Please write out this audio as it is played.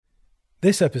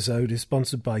This episode is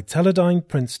sponsored by Teledyne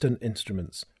Princeton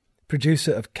Instruments,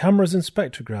 producer of cameras and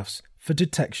spectrographs for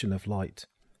detection of light,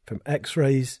 from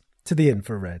X-rays to the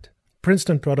infrared.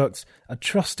 Princeton products are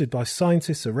trusted by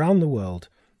scientists around the world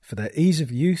for their ease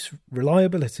of use,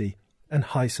 reliability, and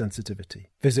high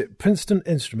sensitivity. Visit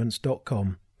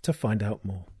princetoninstruments.com to find out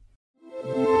more.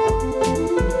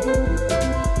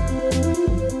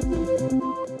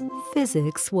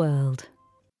 Physics World.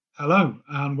 Hello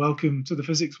and welcome to the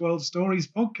Physics World Stories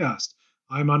podcast.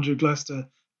 I'm Andrew Glester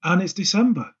and it's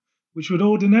December, which would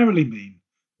ordinarily mean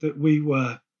that we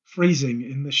were freezing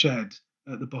in the shed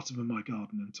at the bottom of my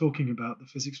garden and talking about the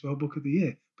Physics World Book of the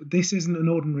Year. But this isn't an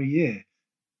ordinary year.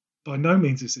 By no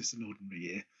means is this an ordinary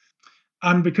year.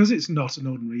 And because it's not an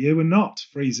ordinary year, we're not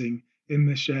freezing in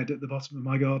the shed at the bottom of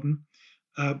my garden.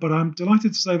 But I'm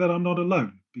delighted to say that I'm not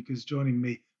alone, because joining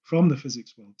me from the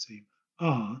Physics World team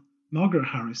are Margaret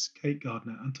Harris, Kate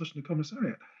Gardner and Tushna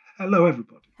Commissariat. Hello,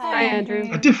 everybody. Hi, Andrew.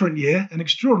 A different year, an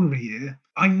extraordinary year.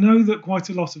 I know that quite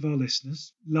a lot of our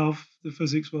listeners love the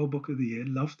Physics World Book of the Year,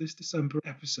 love this December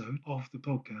episode of the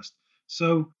podcast.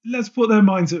 So let's put their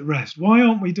minds at rest. Why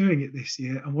aren't we doing it this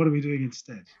year and what are we doing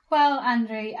instead? Well,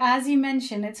 Andrew, as you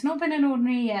mentioned, it's not been an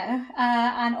ordinary year.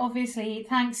 And obviously,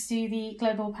 thanks to the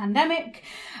global pandemic,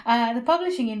 the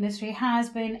publishing industry has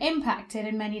been impacted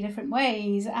in many different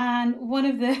ways. And one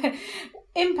of the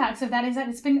impacts of that is that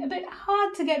it's been a bit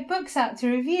hard to get books out to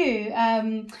review.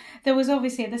 There was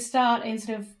obviously at the start in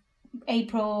sort of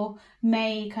April,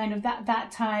 May, kind of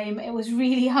that time, it was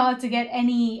really hard to get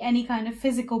any kind of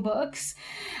physical books.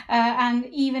 And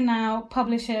even now,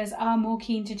 publishers are more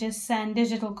keen to just send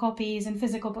digital copies, and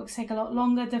physical books take a lot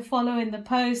longer to follow in the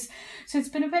post. So it's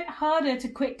been a bit harder to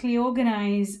quickly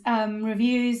organise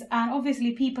reviews. And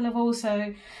obviously people have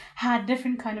also had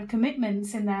different kind of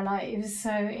commitments in their lives.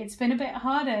 So it's been a bit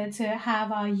harder to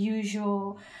have our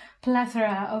usual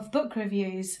plethora of book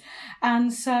reviews,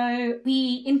 and so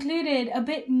we included a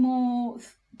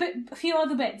few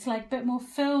other bits, like a bit more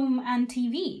film and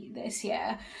TV this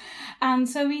year. And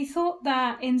so we thought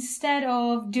that instead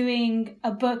of doing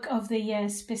a book of the year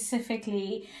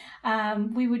specifically,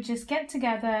 we would just get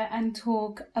together and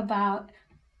talk about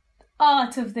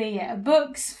art of the year,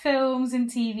 books, films and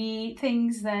TV,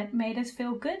 things that made us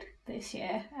feel good this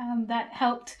year, that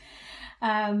helped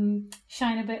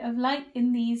shine a bit of light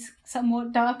in these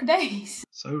somewhat dark days.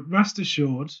 So rest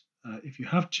assured, if you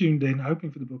have tuned in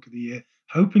hoping for the book of the year,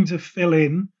 hoping to fill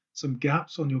in some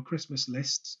gaps on your Christmas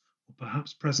lists or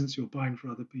perhaps presents you're buying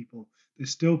for other people, there's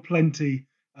still plenty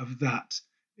of that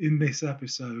in this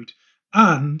episode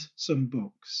and some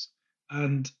books.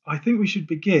 And I think we should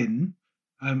begin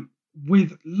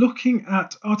with looking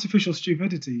at artificial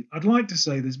stupidity. I'd like to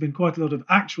say there's been quite a lot of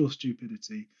actual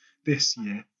stupidity this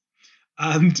year.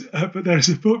 And but there's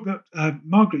a book that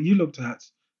Margaret, you looked at,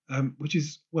 which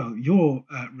is, well, your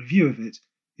review of it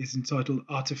is entitled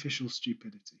Artificial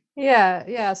Stupidity.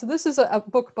 Yeah. So this is a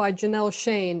book by Janelle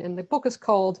Shane, and the book is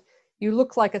called You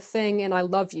Look Like a Thing and I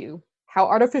Love You: How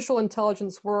Artificial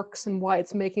Intelligence Works and Why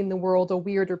It's Making the World a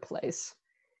Weirder Place.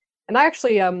 And I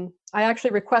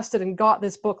actually requested and got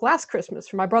this book last Christmas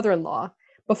from my brother-in-law,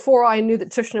 before I knew that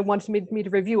Tushna wanted me to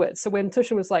review it. So when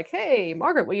Tushna was like, "Hey,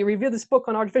 Margaret, will you review this book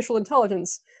on artificial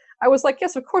intelligence?" I was like,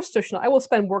 "Yes, of course, Tushna. I will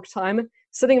spend work time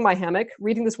sitting in my hammock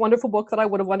reading this wonderful book that I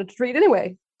would have wanted to read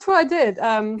anyway." That's what I did.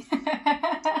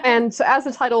 And so as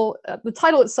the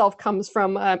title itself comes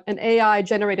from an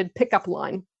AI-generated pickup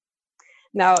line.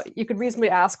 Now, you could reasonably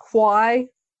ask why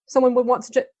someone would want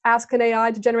to ask an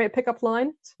AI to generate a pickup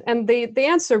line. And the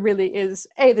answer really is,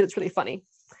 A, that it's really funny.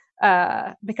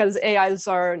 Because AIs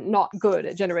are not good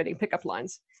at generating pickup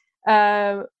lines.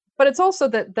 But it's also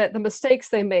that the mistakes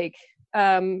they make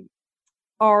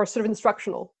are sort of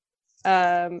instructional.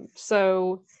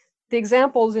 So the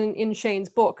examples in Shane's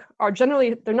book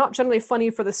they're not generally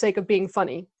funny for the sake of being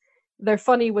funny. They're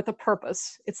funny with a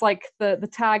purpose. It's like the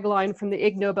tagline from the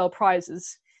Ig Nobel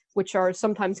Prizes, which are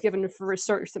sometimes given for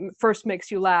research that first makes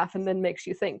you laugh and then makes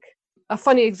you think. A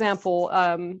funny example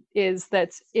is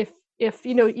that if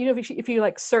you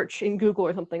like search in Google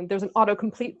or something, there's an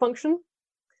autocomplete function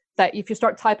that if you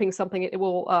start typing something, it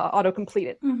will autocomplete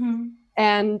it. Mm-hmm.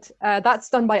 And that's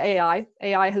done by AI.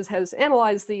 AI has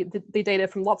analyzed the data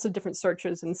from lots of different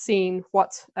searches and seen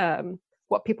what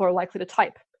people are likely to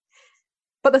type.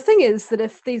 But the thing is that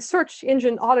if the search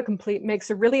engine autocomplete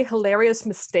makes a really hilarious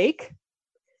mistake,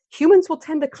 humans will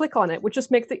tend to click on it, which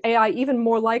just makes the AI even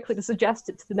more likely to suggest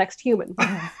it to the next human.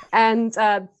 And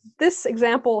this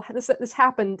example, this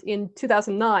happened in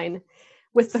 2009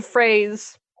 with the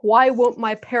phrase, "Why won't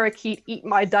my parakeet eat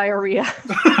my diarrhea?"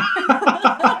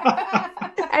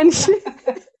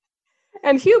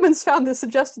 And humans found the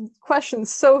suggested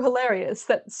questions so hilarious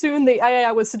that soon the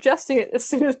AI was suggesting it as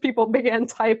soon as people began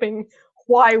typing,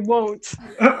 "Why won't?"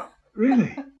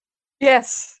 Really?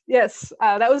 Yes.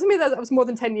 That was more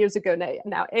than 10 years ago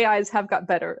now. AIs have got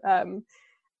better.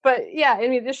 But yeah, I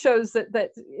mean, this shows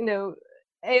that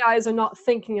AIs are not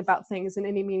thinking about things in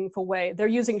any meaningful way. They're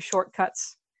using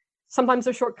shortcuts. Sometimes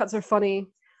their shortcuts are funny.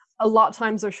 A lot of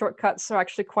times their shortcuts are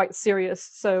actually quite serious.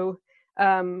 So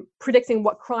predicting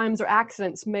what crimes or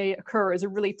accidents may occur is a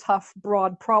really tough,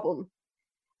 broad problem.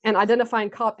 And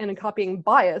identifying and copying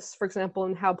bias, for example,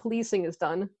 in how policing is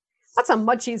done, that's a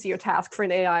much easier task for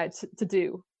an AI to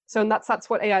do. So that's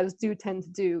what AIs do tend to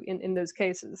do in those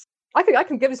cases. I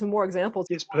can give you some more examples.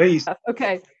 Yes, please.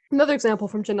 Okay. Another example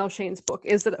from Janelle Shane's book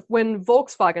is that when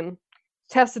Volkswagen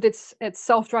tested its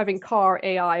self-driving car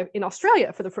AI in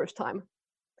Australia for the first time,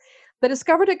 they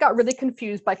discovered it got really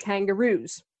confused by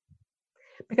kangaroos,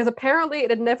 because apparently it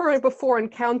had never before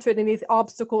encountered any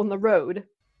obstacle in the road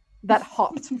that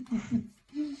hopped.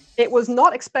 It was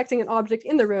not expecting an object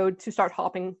in the road to start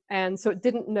hopping, and so it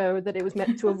didn't know that it was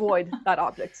meant to avoid that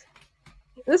object.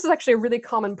 This is actually a really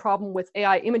common problem with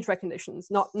AI image recognitions,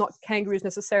 not kangaroos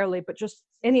necessarily, but just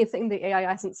anything the AI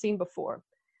hasn't seen before.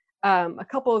 A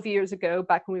couple of years ago,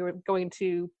 back when we were going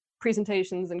to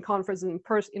presentations and conferences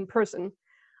in person,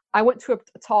 I went to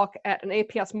a talk at an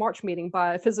APS March meeting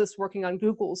by a physicist working on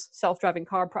Google's self-driving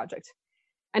car project.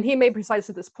 And he made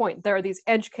precisely this point. There are these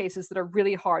edge cases that are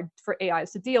really hard for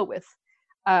AIs to deal with.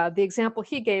 The example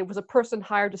he gave was a person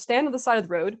hired to stand on the side of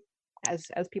the road,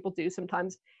 as people do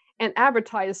sometimes, and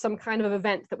advertise some kind of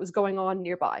event that was going on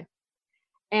nearby.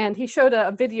 And he showed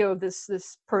a video of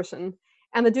this person,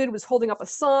 and the dude was holding up a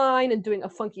sign and doing a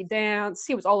funky dance.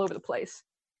 He was all over the place.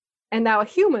 And now a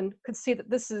human could see that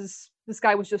this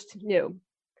guy was just,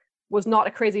 was not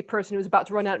a crazy person who was about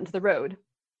to run out into the road.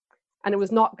 And it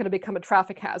was not going to become a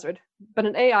traffic hazard. But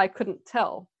an AI couldn't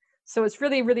tell. So it's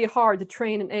really, really hard to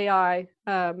train an AI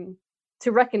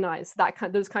to recognize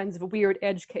those kinds of weird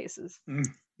edge cases.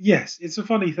 Yes, it's a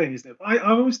funny thing, isn't it? I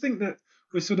always think that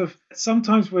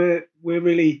sometimes we're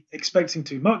really expecting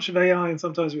too much of AI, and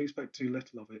sometimes we expect too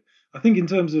little of it. I think in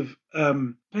terms of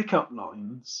pickup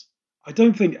lines, I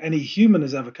don't think any human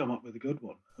has ever come up with a good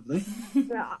one, have they?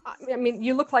 Yeah, I mean,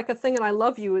 "You look like a thing and I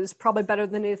love you" is probably better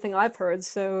than anything I've heard,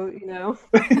 so,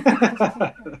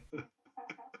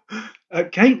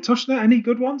 Kate, Tushna, any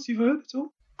good ones you've heard at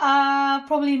all?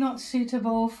 Probably not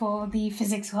suitable for the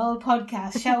Physics World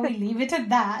podcast. Shall we leave it at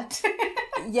that?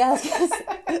 Yes,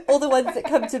 all the ones that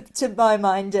come to my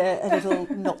mind are a little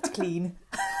not clean.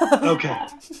 Okay,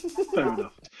 fair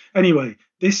enough. Anyway,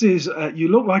 this is You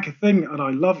Look Like a Thing and I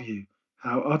Love You,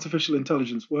 How Artificial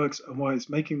Intelligence Works and Why It's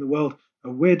Making the World a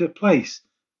Weirder Place,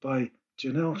 by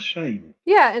Janelle Shane.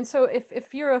 Yeah, and so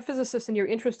if you're a physicist and you're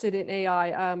interested in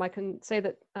AI, I can say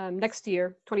that next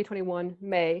year, 2021,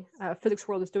 May, Physics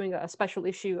World is doing a special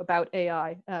issue about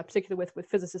AI, particularly with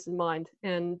physicists in mind.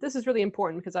 And this is really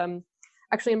important because I'm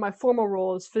actually in my formal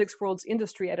role as Physics World's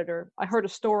industry editor. I heard a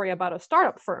story about a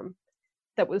startup firm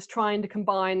that was trying to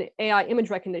combine AI image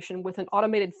recognition with an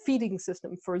automated feeding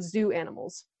system for zoo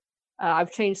animals.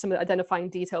 I've changed some of the identifying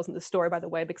details in the story, by the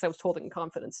way, because I was told it in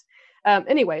confidence.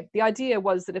 Anyway, the idea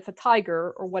was that if a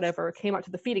tiger or whatever came out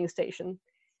to the feeding station,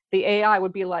 the AI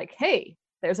would be like, "Hey,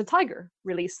 there's a tiger,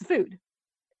 release the food."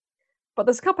 But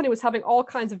this company was having all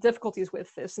kinds of difficulties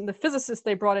with this, and the physicists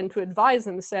they brought in to advise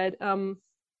them said,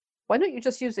 "Why don't you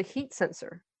just use a heat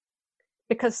sensor?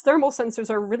 Because thermal sensors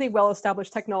are really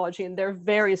well-established technology, and they're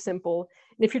very simple.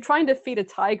 And if you're trying to feed a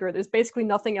tiger, there's basically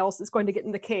nothing else that's going to get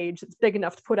in the cage that's big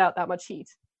enough to put out that much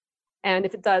heat. And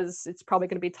if it does, it's probably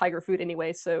going to be tiger food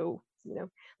anyway. So,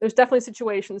 there's definitely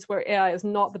situations where AI is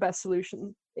not the best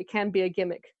solution. It can be a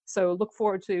gimmick. So look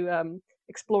forward to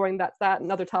exploring that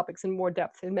and other topics in more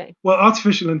depth in May. Well,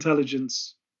 artificial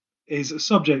intelligence is a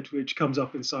subject which comes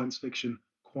up in science fiction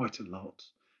quite a lot.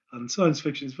 And science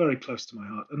fiction is very close to my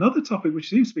heart. Another topic which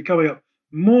seems to be coming up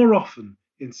more often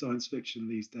in science fiction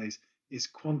these days is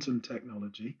quantum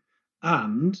technology.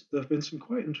 And there have been some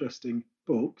quite interesting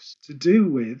books to do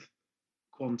with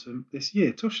quantum this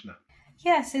year. Tushna.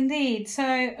 Yes, indeed.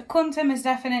 So quantum is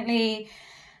definitely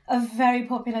a very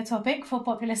popular topic for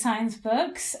popular science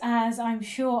books. As I'm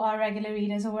sure our regular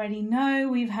readers already know,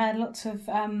 we've had lots of...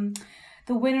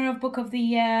 the winner of Book of the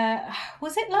Year,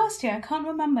 was it last year? I can't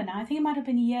remember now. I think it might have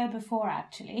been a year before,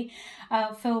 actually.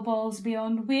 Phil Ball's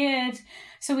Beyond Weird.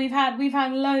 So we've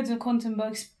had loads of quantum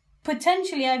books.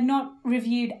 Potentially, I've not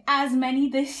reviewed as many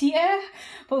this year,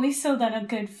 but we've still done a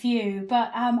good few.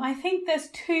 But I think there's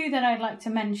two that I'd like to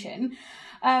mention.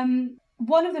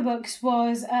 one of the books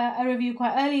was a review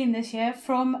quite early in this year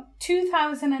from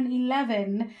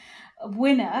 2011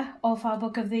 winner of our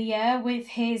book of the year with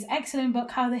his excellent book,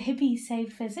 How the Hippies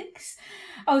Saved Physics.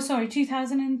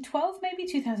 2012, maybe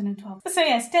 2012. So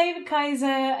yes, David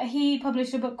Kaiser, he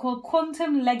published a book called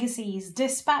Quantum Legacies,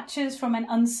 Dispatches from an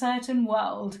Uncertain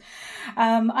World.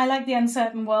 I like the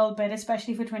uncertain world bit,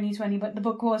 especially for 2020, but the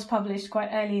book was published quite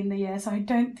early in the year, so I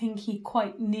don't think he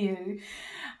quite knew.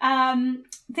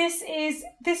 It's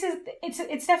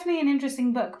definitely an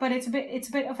interesting book, but it's a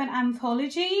bit of an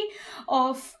anthology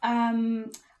of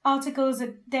articles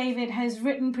that David has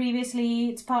written previously.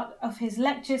 It's part of his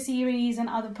lecture series and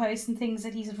other posts and things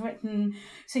that he's written.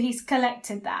 So he's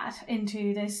collected that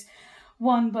into this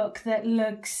one book that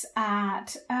looks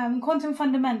at quantum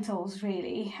fundamentals,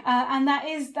 really, and that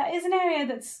is an area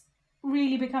that's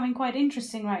really becoming quite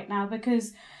interesting right now,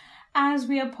 because as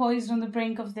we are poised on the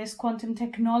brink of this quantum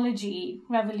technology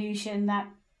revolution that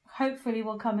hopefully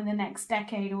will come in the next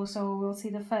decade or so, we'll see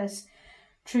the first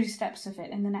true steps of it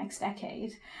in the next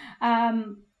decade.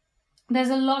 There's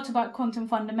a lot about quantum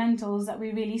fundamentals that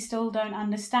we really still don't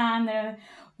understand. There are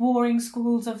warring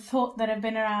schools of thought that have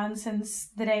been around since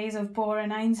the days of Bohr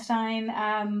and Einstein,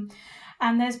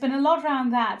 and there's been a lot around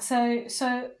that.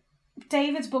 So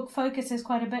David's book focuses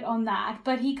quite a bit on that,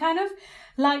 but he kind of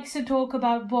likes to talk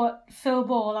about what Phil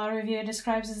Ball, our reviewer,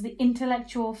 describes as the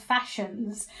intellectual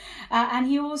fashions. And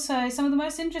he also, some of the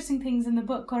most interesting things in the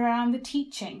book are around the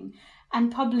teaching and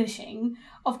publishing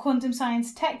of quantum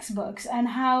science textbooks and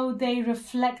how they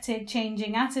reflected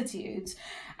changing attitudes.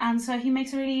 And so he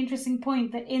makes a really interesting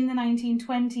point that in the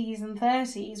 1920s and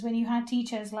 30s, when you had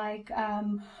teachers like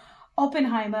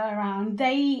Oppenheimer around,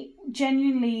 they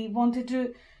genuinely wanted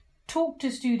to talk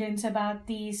to students about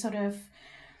these sort of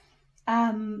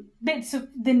bits of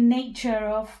the nature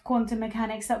of quantum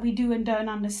mechanics that we do and don't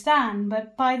understand.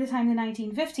 But by the time the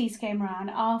 1950s came around,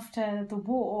 after the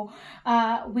war,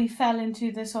 we fell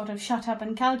into the sort of shut up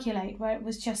and calculate, where it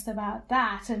was just about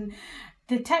that. And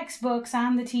the textbooks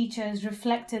and the teachers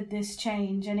reflected this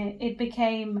change, and it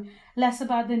became less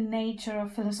about the nature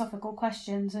of philosophical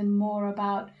questions and more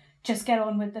about just get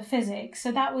on with the physics.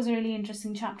 So that was a really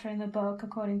interesting chapter in the book,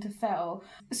 according to Phil.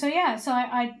 So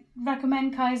I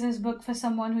recommend Kaiser's book for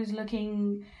someone who's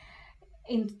looking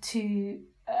into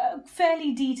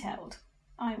fairly detailed,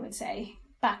 I would say,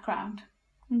 background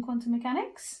in quantum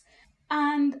mechanics.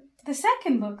 And the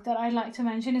second book that I'd like to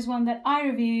mention is one that I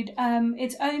reviewed.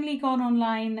 It's only gone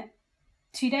online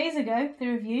 2 days ago, the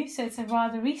review, so it's a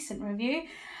rather recent review.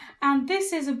 And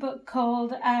this is a book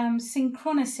called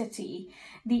Synchronicity,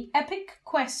 The Epic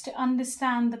Quest to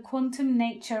Understand the Quantum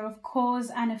Nature of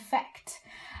Cause and Effect.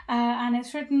 And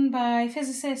it's written by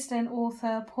physicist and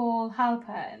author Paul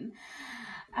Halpern.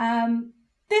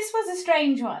 This was a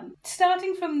strange one.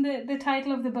 Starting from the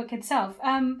title of the book itself,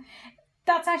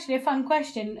 that's actually a fun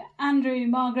question. Andrew,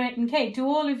 Margaret and Kate, do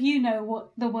all of you know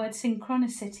what the word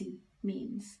synchronicity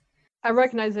means? I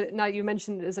recognize it now. You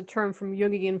mentioned it as a term from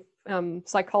Jungian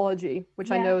psychology,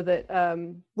 which I know that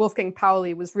Wolfgang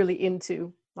Pauli was really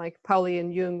into. Like Pauli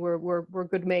and Jung were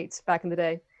good mates back in the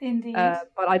day. Indeed.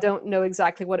 But I don't know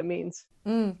exactly what it means.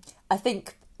 I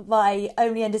think my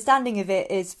only understanding of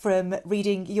it is from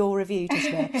reading your review,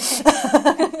 Tishma.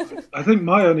 I think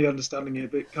my only understanding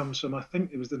of it comes from, I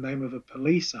think it was the name of a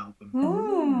Police album.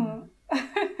 Ooh.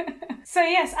 So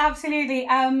yes, absolutely.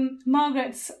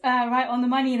 Margaret's right on the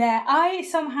money there. I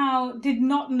somehow did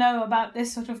not know about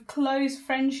this sort of close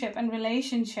friendship and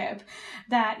relationship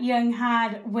that Jung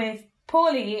had with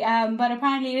Pauli, but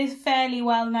apparently it is fairly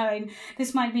well known.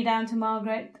 This might be down to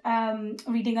Margaret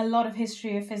reading a lot of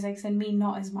history of physics and me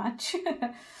not as much.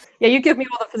 Yeah, you give me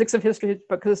all the physics of history,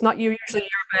 because it's not usually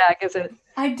your bag, is it?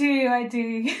 I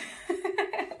do.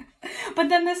 But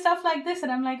then there's stuff like this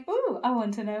and I'm like, ooh, I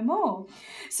want to know more.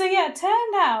 So yeah, it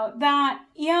turned out that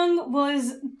Jung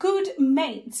was good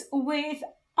mates with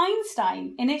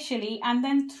Einstein initially, and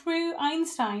then through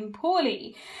Einstein,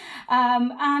 Pauli.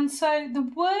 And so the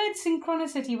word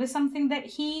synchronicity was something that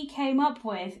he came up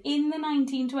with in the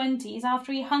 1920s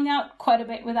after he hung out quite a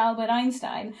bit with Albert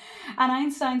Einstein. And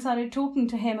Einstein started talking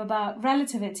to him about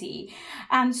relativity.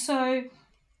 And so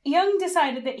Jung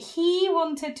decided that he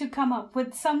wanted to come up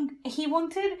with he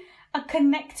wanted a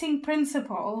connecting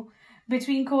principle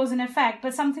between cause and effect,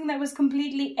 but something that was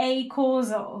completely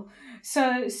acausal.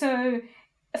 So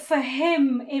for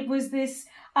him, it was this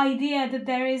idea that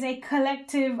there is a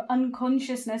collective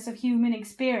unconsciousness of human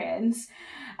experience.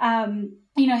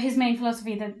 His main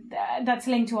philosophy that's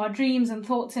linked to our dreams and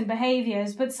thoughts and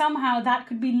behaviors, but somehow that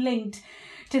could be linked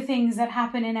to things that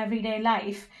happen in everyday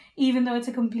life, even though it's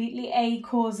a completely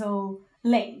acausal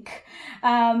link.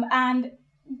 And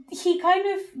he kind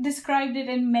of described it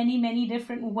in many, many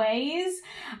different ways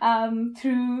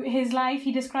through his life.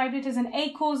 He described it as an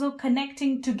acausal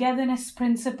connecting togetherness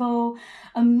principle,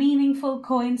 a meaningful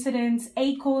coincidence,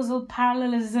 acausal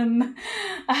parallelism,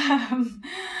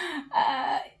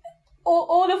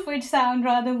 all of which sound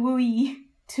rather wooey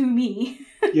to me.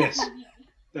 Yes.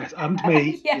 Yes, and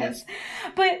me. Yes.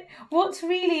 But what's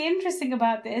really interesting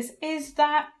about this is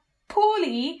that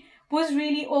Pauly was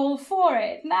really all for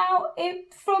it. Now,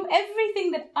 from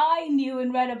everything that I knew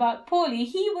and read about Pauly,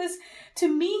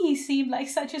 he seemed like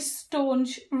such a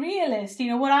staunch realist.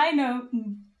 You know, what I know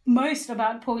most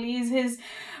about Pauly is his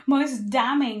most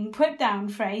damning put-down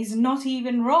phrase, not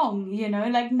even wrong, you know,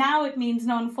 like now it means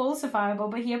non-falsifiable,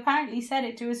 but he apparently said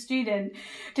it to a student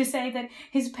to say that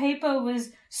his paper was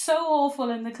so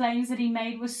awful and the claims that he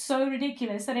made were so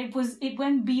ridiculous that it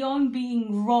went beyond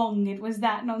being wrong. It was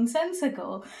that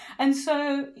nonsensical. And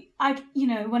so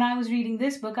when I was reading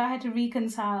this book, I had to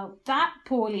reconcile that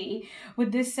Pauly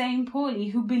with this same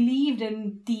Pauly who believed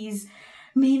in these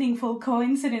meaningful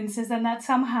coincidences and that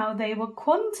somehow they were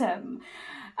quantum.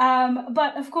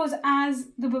 But of course, as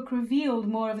the book revealed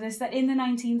more of this, that in the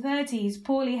 1930s,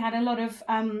 Pauly had a lot of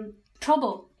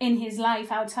trouble in his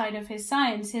life outside of his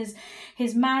science.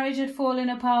 His marriage had fallen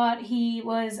apart. He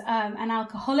was an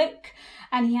alcoholic,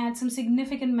 and he had some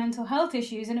significant mental health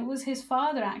issues. And it was his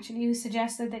father actually who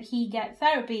suggested that he get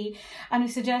therapy, and who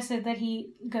suggested that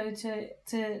he go to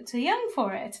Jung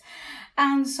for it.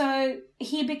 And so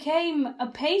he became a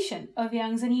patient of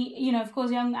Jung's, and he, of course,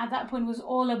 Jung at that point was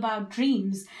all about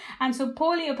dreams. And so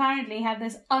Pauly apparently had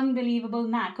this unbelievable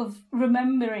knack of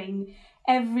remembering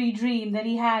every dream that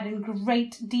he had in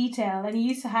great detail. And he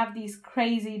used to have these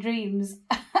crazy dreams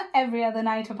every other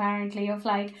night, apparently, of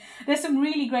like, there's some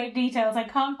really great details. I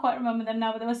can't quite remember them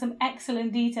now, but there were some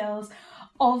excellent details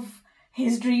of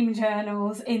his dream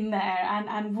journals in there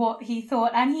and what he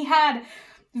thought. And he had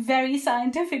very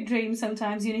scientific dreams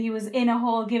sometimes. He was in a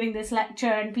hall giving this lecture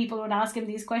and people would ask him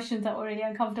these questions that were really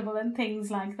uncomfortable and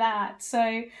things like that.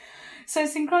 So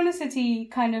Synchronicity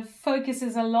kind of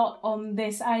focuses a lot on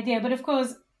this idea. But of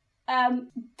course,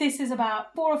 this is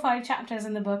about 4 or 5 chapters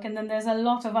in the book, and then there's a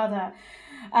lot of other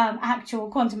actual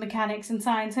quantum mechanics and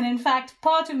science. And in fact,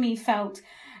 part of me felt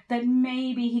that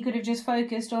maybe he could have just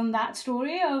focused on that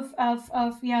story of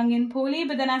Jung and Pauly.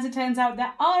 But then as it turns out,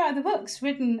 there are other books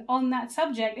written on that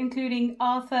subject, including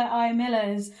Arthur I.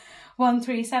 Miller's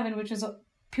 137, which was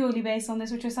purely based on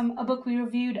this, which was a book we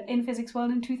reviewed in Physics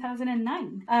World in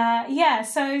 2009.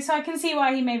 So I can see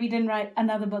why he maybe didn't write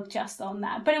another book just on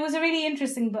that. But it was a really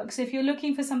interesting book. So if you're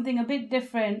looking for something a bit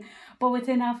different, but with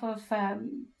enough of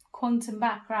quantum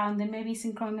background, then maybe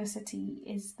Synchronicity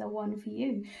is the one for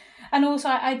you. And also,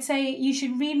 I'd say you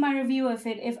should read my review of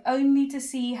it, if only to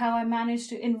see how I managed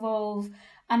to involve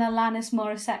an Alanis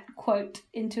Morissette quote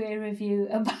into a review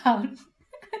about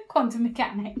quantum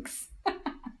mechanics.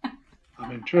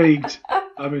 I'm intrigued. I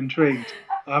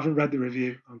haven't read the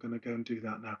review. I'm going to go and do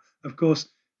that now. Of course,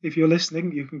 if you're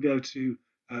listening, you can go to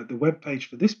the webpage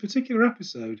for this particular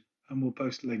episode, and we'll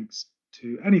post links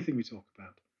to anything we talk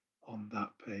about on that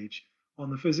page on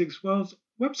the Physics World's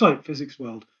website,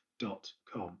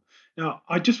 physicsworld.com. Now,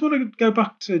 I just want to go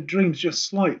back to dreams just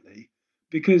slightly,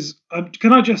 because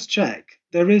can I just check?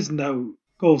 There is no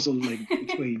causal link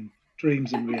between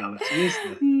dreams and reality, is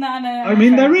there? No. I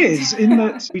mean, there is, in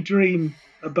that we dream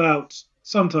about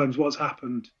sometimes what's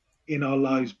happened in our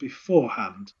lives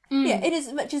beforehand. Yeah, in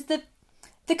as much as the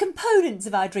components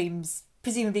of our dreams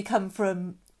presumably come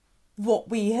from what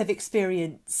we have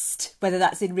experienced, whether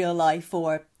that's in real life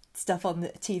or stuff on the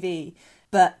TV.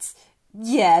 But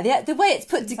yeah, the way it's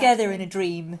put together in a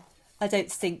dream, I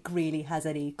don't think really has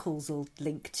any causal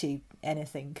link to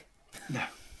anything. No.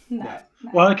 No.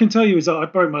 Well, I can tell you is that I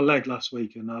broke my leg last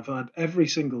week, and I've had every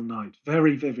single night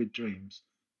very vivid dreams,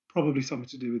 probably something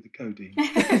to do with the codeine,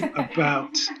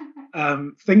 about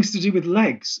things to do with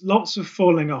legs. Lots of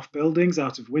falling off buildings,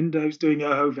 out of windows, doing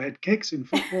overhead kicks in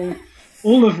football,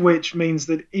 all of which means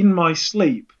that in my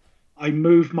sleep, I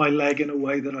move my leg in a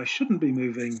way that I shouldn't be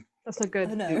moving. That's so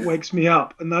good. Oh, no. It wakes me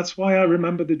up, and that's why I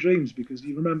remember the dreams, because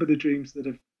you remember the dreams that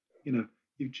have, you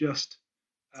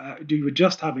were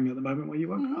just having at the moment when you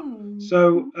woke up.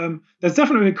 So there's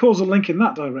definitely a causal link in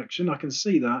that direction. I can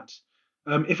see that.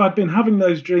 If I'd been having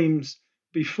those dreams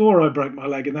before I broke my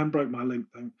leg and then broke my leg,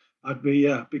 then I'd be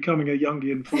becoming a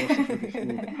Jungian philosopher before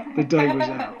the day was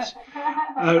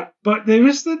out. But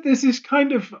there's this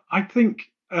kind of, I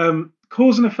think,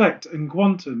 cause and effect and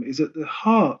quantum is at the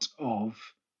heart of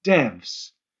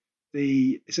Devs.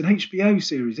 It's an HBO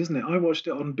series, isn't it? I watched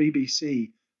it on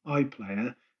BBC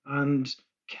iPlayer, and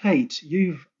Kate,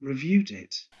 you've reviewed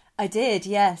it. I did,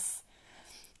 yes.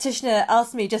 Tishna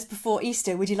asked me just before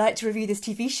Easter, would you like to review this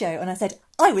TV show? And I said,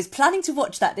 I was planning to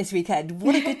watch that this weekend.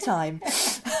 What a good time.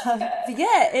 But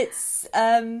yeah, it's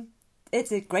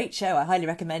a great show. I highly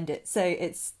recommend it. So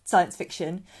it's science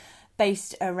fiction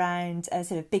based around a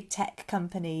sort of big tech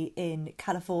company in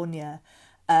California,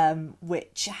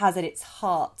 which has at its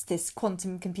heart this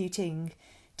quantum computing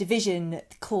division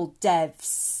called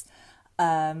DEVS,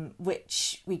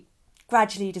 which we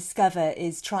gradually discover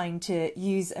is trying to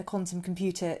use a quantum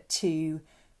computer to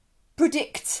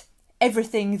predict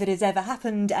everything that has ever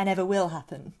happened and ever will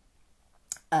happen,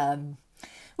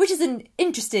 which is an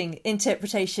interesting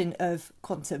interpretation of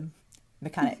quantum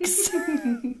mechanics.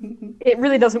 It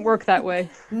really doesn't work that way.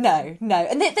 No.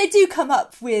 And they do come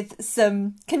up with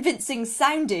some convincing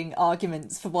sounding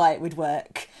arguments for why it would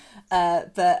work.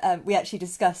 But we actually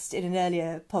discussed in an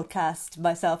earlier podcast,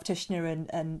 myself, Tishna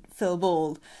and Phil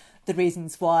Ball, the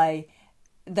reasons why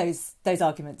those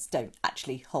arguments don't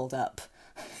actually hold up.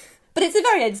 But it's a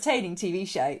very entertaining TV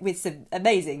show with some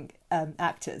amazing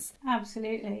actors.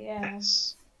 Absolutely, yeah.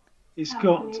 Yes. It's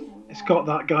got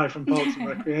that guy from Parks and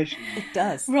Recreation. It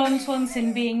does. Ron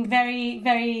Swanson being very,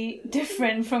 very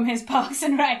different from his Parks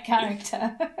and Rec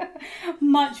character.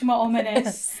 Much more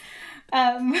ominous.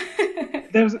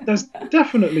 There's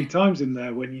definitely times in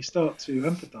there when you start to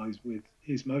empathise with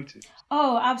his motives.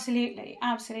 Oh, absolutely,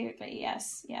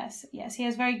 yes. He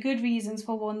has very good reasons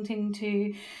for wanting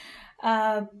to.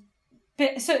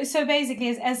 But so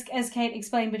basically, as Kate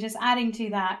explained, but just adding to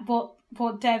that, what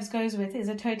DEVS goes with is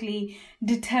a totally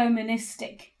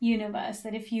deterministic universe,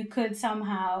 that if you could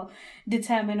somehow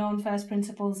determine on first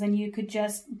principles, then you could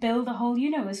just build a whole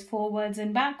universe forwards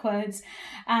and backwards.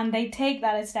 And they take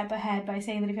that a step ahead by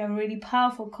saying that if you have a really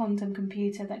powerful quantum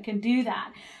computer that can do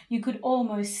that, you could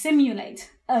almost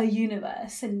simulate a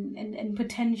universe and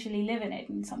potentially live in it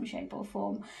in some shape or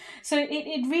form. So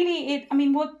it really, I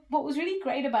mean, what was really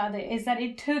great about it is that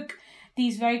it took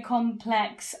these very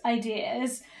complex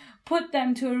ideas, put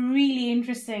them to a really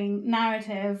interesting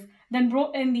narrative, then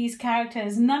brought in these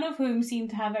characters, none of whom seem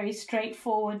to have very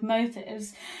straightforward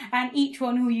motives, and each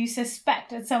one who you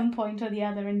suspect at some point or the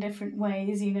other in different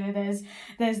ways. You know, there's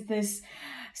this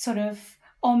sort of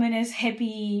ominous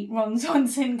hippie Ron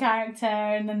Swanson character,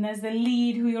 and then there's the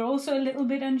lead who you're also a little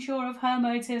bit unsure of her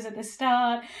motives at the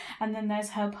start, and then there's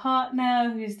her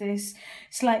partner who's this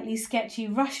slightly sketchy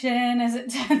Russian, as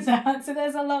it turns out. So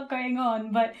there's a lot going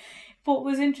on, but what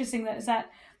was interesting is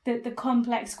that the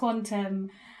complex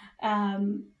quantum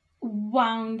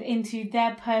wound into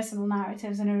their personal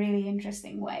narratives in a really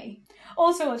interesting way.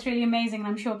 Also, what's really amazing, and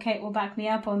I'm sure Kate will back me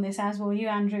up on this, as will you,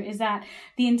 Andrew, is that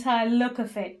the entire look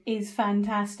of it is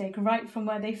fantastic, right from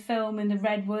where they film in the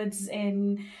redwoods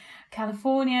in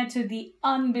California to the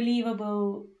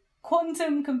unbelievable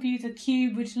quantum computer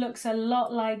cube, which looks a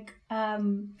lot like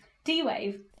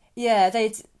D-Wave. Yeah,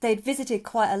 they'd visited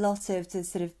quite a lot of the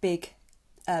sort of big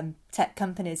tech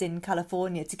companies in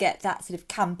California to get that sort of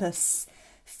campus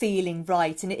feeling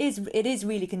right, and it is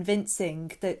really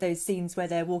convincing, that those scenes where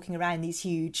they're walking around these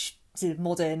huge sort of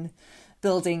modern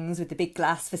buildings with the big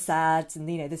glass facades, and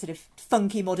the sort of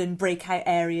funky modern breakout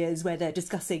areas where they're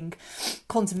discussing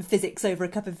quantum physics over a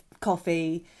cup of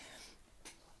coffee.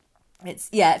 It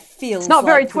feels. It's not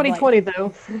like very 2020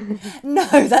 though.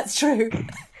 No, that's true.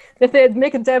 If they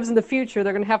make a DEVS in the future,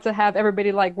 they're going to have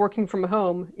everybody like working from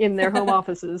home in their home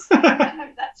offices.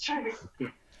 That's true. Yeah.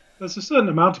 There's a certain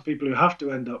amount of people who have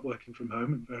to end up working from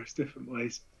home in various different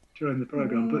ways during the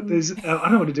programme. But there's I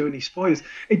don't want to do any spoilers.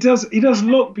 It does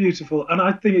look beautiful, and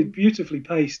I think it's beautifully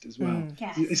paced as well.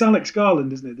 Yes. It's Alex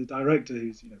Garland, isn't it, the director,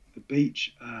 who's The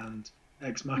Beach and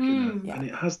Ex Machina, and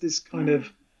it has this kind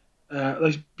of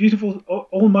those beautiful,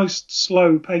 almost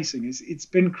slow pacing. It's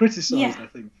been criticised, I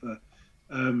think, for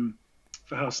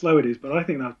how slow it is, but I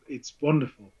think that it's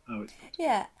wonderful how it's.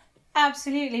 Yeah.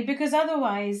 Absolutely, because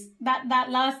otherwise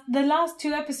the last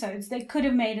two episodes they could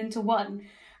have made into one,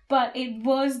 but it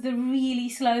was the really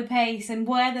slow pace, and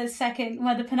where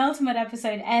the penultimate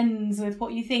episode ends with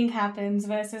what you think happens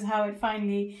versus how it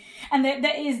finally, and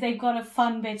they've got a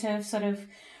fun bit of sort of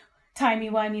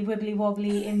timey-wimey wibbly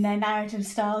wobbly in their narrative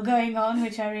style going on,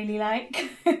 which I really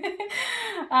like.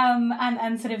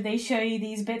 And sort of they show you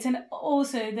these bits, and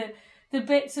also the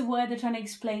bits of where they're trying to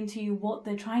explain to you what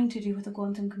they're trying to do with a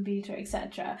quantum computer,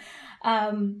 etc.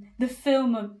 The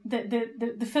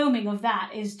filming of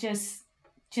that is just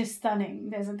stunning.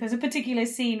 There's a particular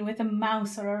scene with a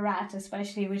mouse or a rat,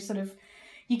 especially, which sort of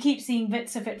you keep seeing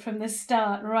bits of it from the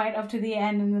start right up to the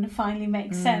end, and then it finally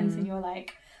makes sense, and you're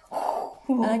like,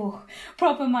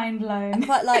 proper mind blown. I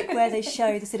quite like where they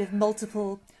show the sort of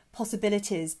multiple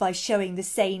possibilities by showing the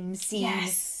same scene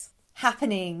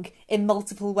happening in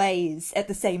multiple ways at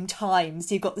the same time.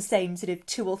 So you've got the same sort of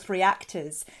 2 or 3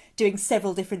 actors doing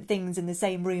several different things in the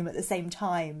same room at the same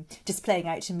time, just playing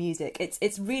out to music.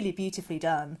 It's really beautifully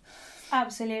done.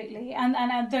 Absolutely.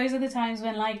 And those are the times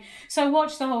when, like, so I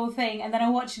watched the whole thing and then I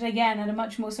watched it again at a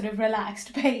much more sort of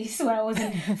relaxed pace where I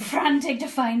wasn't frantic to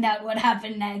find out what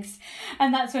happened next.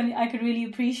 And that's when I could really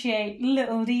appreciate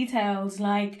little details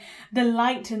like the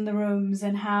light in the rooms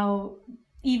and how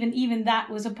even that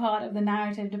was a part of the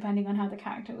narrative depending on how the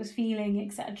character was feeling,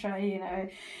 etc. You know,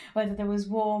 whether there was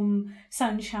warm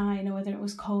sunshine or whether it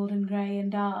was cold and grey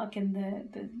and dark, and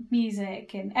the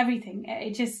music and everything.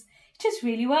 It just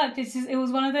really worked. It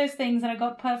was one of those things that I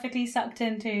got perfectly sucked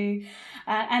into,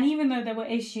 and even though there were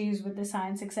issues with the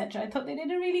science, etc., I thought they did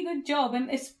a really good job, and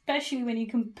especially when you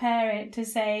compare it to,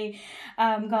 say,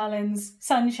 Garland's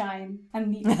Sunshine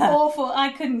and the awful. I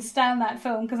couldn't stand that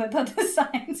film because I thought the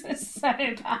science was so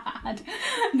bad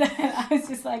that I was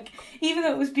just like, even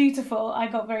though it was beautiful, I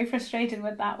got very frustrated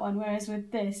with that one. Whereas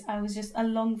with this, I was just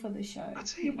along for the show. I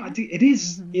tell you what, it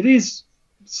is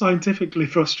scientifically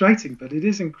frustrating, but it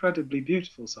is incredibly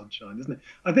beautiful, Sunshine, isn't it?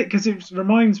 I think because it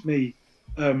reminds me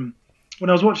when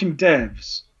I was watching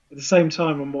Devs at the same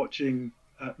time I'm watching,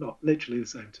 not literally the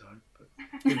same time, but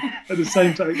at the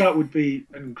same time, that would be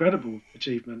an incredible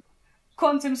achievement.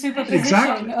 Quantum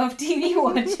superposition of TV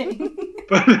watching.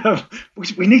 But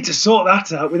we need to sort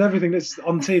that out with everything that's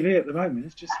on TV at the moment.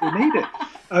 It's just, we need it.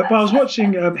 But I was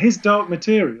watching His Dark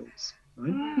Materials,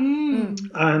 right?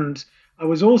 And I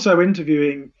was also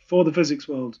interviewing, for the Physics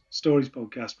World Stories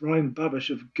podcast, Ryan Babish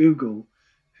of Google,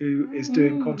 who is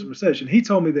doing quantum research. And he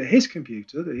told me that his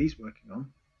computer that he's working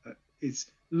on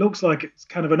looks like it's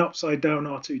kind of an upside down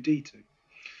R2-D2.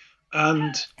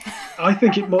 And I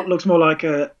think it looks more like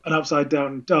an upside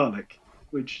down Dalek,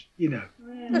 which, you know.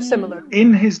 They're similar.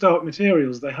 In His Dark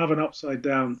Materials, they have an upside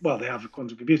down, well, they have a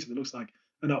quantum computer that looks like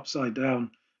an upside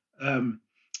down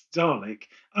Dalek.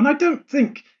 And I don't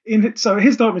think so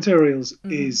His Dark Materials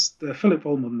is the Philip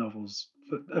Pullman novels.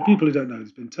 For people who don't know,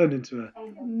 it's been turned into it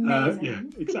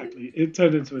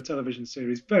turned into a television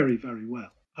series very, very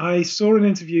well. I saw an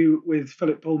interview with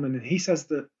Philip Pullman, and he says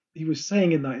that he was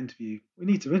saying in that interview, we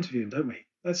need to interview him, don't we?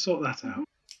 Let's sort that out.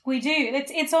 We do.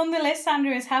 It's on the list,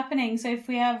 Andrew. It's happening. So if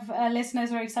we have listeners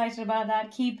who are excited about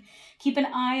that, keep an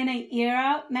eye and an ear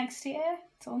out next year.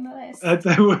 It's on the list.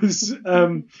 There was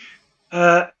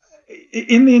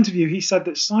in the interview, he said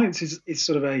that science is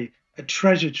sort of a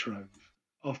treasure trove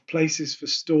of places for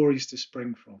stories to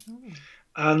spring from.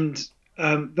 And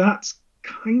that's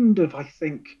kind of, I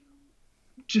think,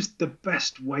 just the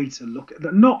best way to look at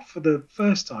that. Not for the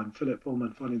first time, Philip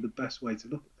Pullman finding the best way to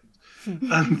look at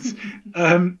things.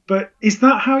 And but is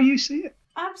that how you see it?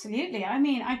 Absolutely. I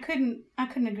mean, I couldn't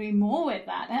agree more with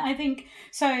that. I think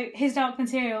so. His Dark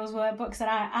Materials were books that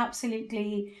I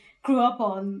absolutely grew up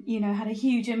on, you know, had a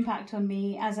huge impact on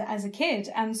me as a kid.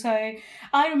 And so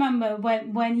I remember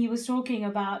when he was talking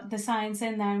about the science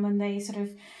in there, and when they sort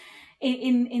of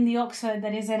in the Oxford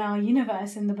that is in our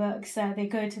universe in the books, they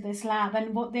go to this lab,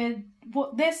 and what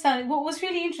was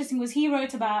really interesting was he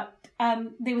wrote about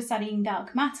they were studying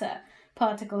dark matter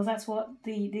particles. That's what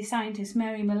the scientist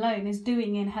Mary Malone is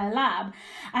doing in her lab.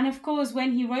 And of course,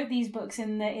 when he wrote these books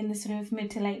in the sort of mid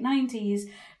to late 90s,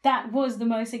 that was the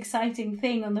most exciting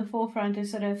thing on the forefront of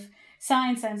sort of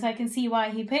science, and so I can see why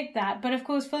he picked that. But of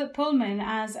course, Philip Pullman,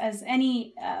 as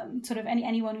any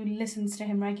anyone who listens to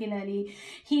him regularly,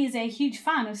 he is a huge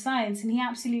fan of science, and he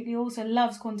absolutely also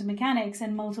loves quantum mechanics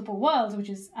and multiple worlds, which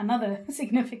is another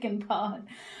significant part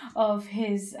of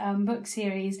his book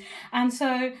series. And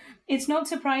so it's not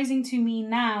surprising to me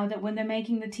now that when they're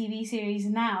making the TV series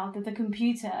now, that the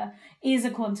computer is a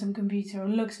quantum computer, or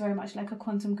looks very much like a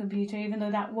quantum computer, even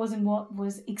though that wasn't what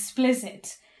was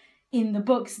explicit in the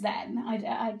books then.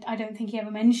 I don't think he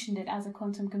ever mentioned it as a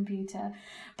quantum computer.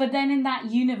 But then in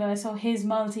that universe, or his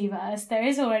multiverse, there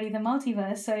is already the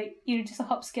multiverse, so you're just a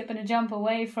hop, skip and a jump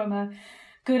away from a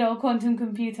good old quantum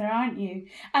computer, aren't you?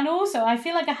 And also, I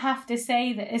feel like I have to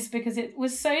say this because it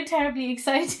was so terribly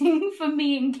exciting for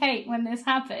me and Kate when this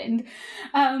happened.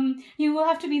 You will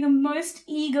have to be the most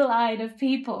eagle-eyed of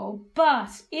people,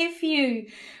 but if you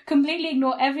completely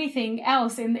ignore everything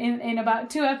else in about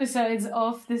 2 episodes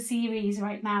of the series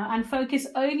right now and focus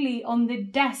only on the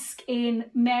desk in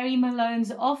Mary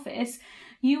Malone's office,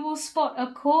 you will spot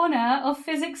a corner of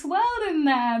Physics World in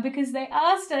there, because they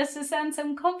asked us to send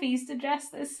some copies to dress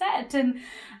this set. And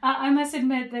I must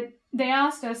admit that they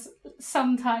asked us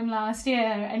sometime last year,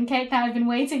 and Kate and I have been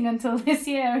waiting until this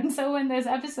year. And so when those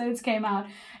episodes came out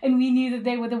and we knew that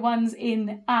they were the ones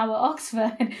in our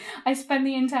Oxford, I spent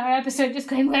the entire episode just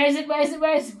going, where is it? Where is it?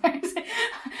 Where is it? Where is it?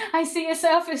 I see a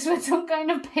surface with some kind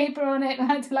of paper on it,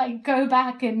 and I had to go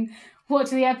back and watch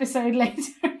the episode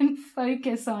later and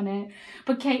focus on it.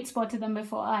 But Kate spotted them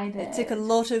before I did. It took a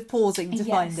lot of pausing to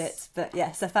find it, but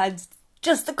yes, I found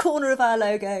just the corner of our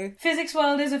logo. Physics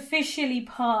World is officially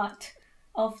part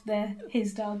of the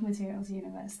His Dark Materials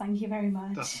universe. Thank you very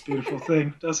much. That's a beautiful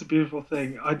thing. That's a beautiful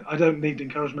thing. I don't need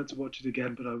encouragement to watch it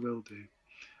again, but I will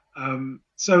do.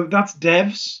 So that's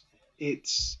Devs.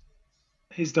 It's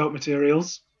His Dark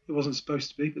Materials. It wasn't supposed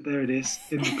to be, but there it is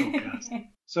in the podcast.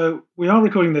 So we are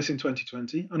recording this in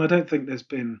 2020, and I don't think there's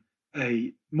been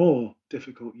a more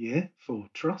difficult year for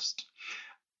trust.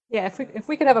 Yeah, if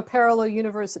we could have a parallel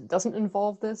universe that doesn't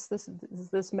involve this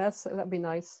mess, that'd be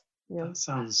nice. Yeah. That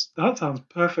sounds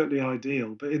perfectly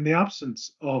ideal. But in the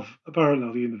absence of a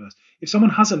parallel universe, if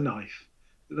someone has a knife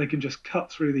that they can just cut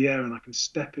through the air and I can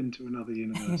step into another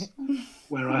universe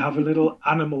where I have a little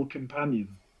animal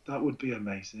companion, that would be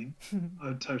amazing. I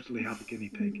would totally have a guinea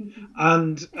pig.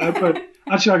 And but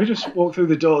actually, I could just walk through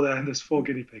the door there and there's 4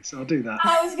 guinea pigs, so I'll do that.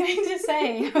 I was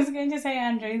going to say,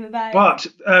 Andrew, that. But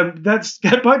let's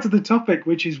get back to the topic,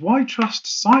 which is why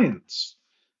trust science.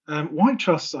 Why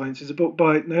Trust Science is a book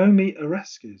by Naomi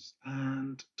Oreskes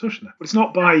and Tushnet. But it's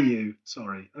not by you.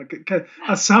 Sorry,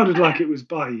 that sounded like it was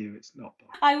by you. It's not by.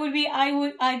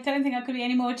 I don't think I could be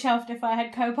any more chuffed if I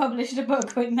had co-published a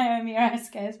book with Naomi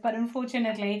Oreskes. But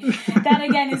unfortunately, that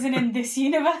again isn't in this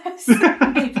universe.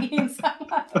 Maybe in some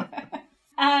other.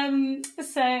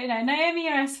 Naomi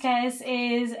Oreskes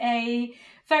is a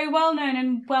very well-known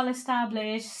and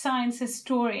well-established science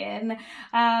historian.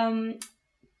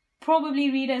 Probably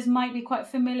readers might be quite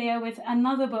familiar with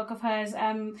another book of hers,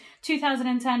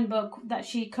 2010 book that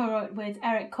she co-wrote with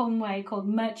Eric Conway called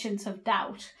Merchants of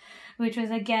Doubt, which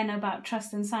was again about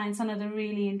trust in science, another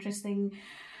really interesting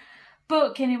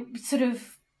book, and it sort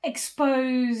of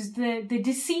exposed the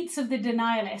deceits of the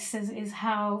denialists, is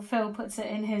how Phil puts it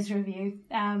in his review,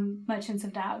 Merchants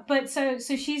of Doubt. But so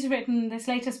she's written this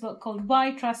latest book called Why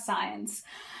Trust Science,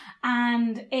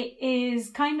 and it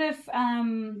is kind of...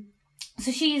 So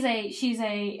she's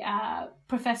a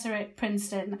professor at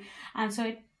Princeton, and so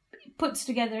it puts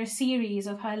together a series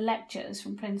of her lectures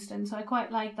from Princeton. So I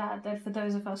quite like that for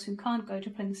those of us who can't go to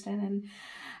Princeton and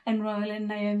enroll in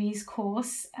Naomi's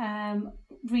course,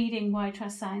 reading Why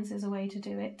Trust Science is a way to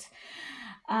do it.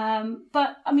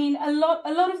 But I mean, a lot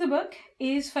of the book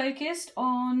is focused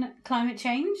on climate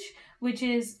change, which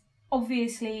is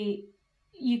obviously...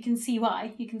 You can see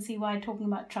why talking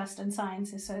about trust and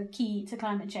science is so key to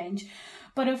climate change.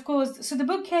 But of course, so the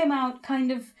book came out kind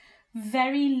of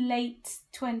very late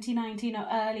 2019 or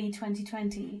early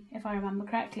 2020, if I remember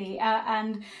correctly.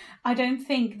 And I don't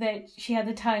think that she had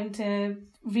the time to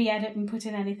re-edit and put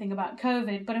in anything about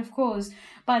COVID. But of course,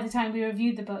 by the time we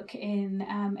reviewed the book in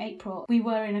April, we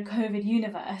were in a COVID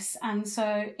universe. And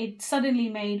so it suddenly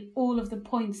made all of the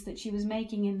points that she was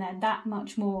making in there that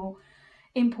much more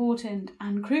important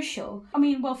and crucial. I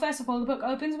mean, well, first of all, the book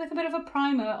opens with a bit of a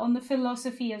primer on the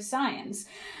philosophy of science.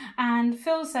 And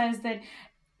Phil says that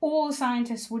all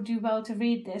scientists would do well to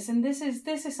read this. And this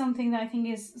is something that I think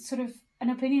is sort of an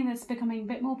opinion that's becoming a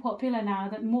bit more popular now,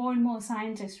 that more and more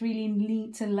scientists really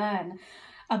need to learn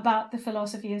about the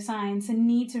philosophy of science and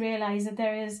need to realize that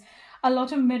there is a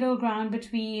lot of middle ground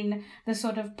between the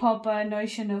sort of proper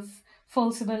notion of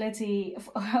falsibility,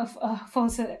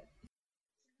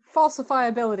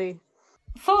 Falsifiability.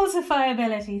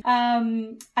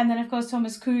 And then, of course,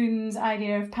 Thomas Kuhn's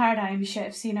idea of paradigm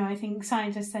shifts. You know, I think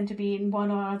scientists tend to be in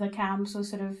one or other camps or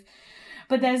sort of...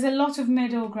 But there's a lot of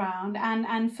middle ground.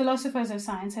 And philosophers of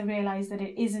science have realised that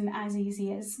it isn't as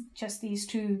easy as just these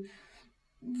two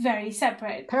very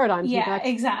separate... paradigms. Yeah,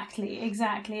 exactly.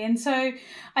 And so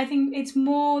I think it's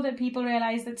more that people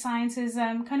realise that science is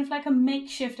kind of like a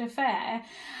makeshift affair.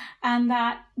 And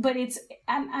that... But it's...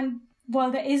 and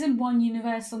while there isn't one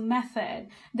universal method,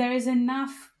 there is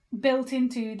enough built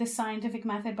into the scientific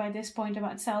method by this point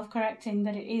about self-correcting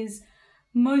that it is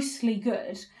mostly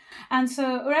good. And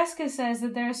so Oreskes says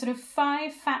that there are sort of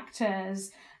 5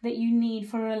 factors that you need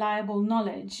for reliable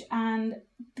knowledge. And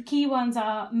the key ones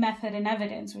are method and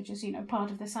evidence, which is,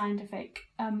 part of the scientific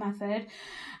method.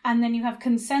 And then you have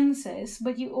consensus,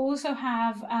 but you also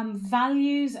have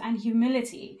values and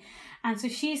humility. And so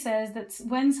she says that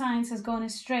when science has gone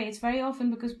astray, it's very often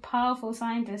because powerful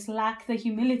scientists lack the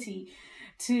humility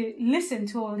to listen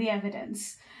to all the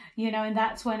evidence, and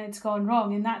that's when it's gone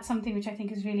wrong. And that's something which I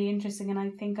think is really interesting. And I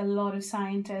think a lot of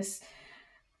scientists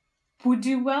would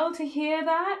do well to hear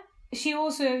that. She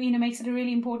also, makes it a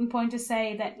really important point to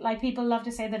say that, like, people love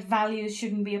to say that values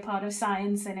shouldn't be a part of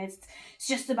science and it's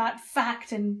just about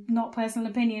fact and not personal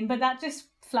opinion. But that just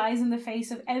flies in the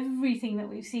face of everything that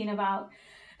we've seen about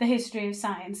the history of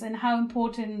science and how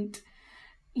important,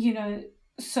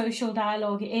 social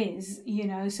dialogue is,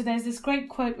 So there's this great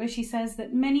quote where she says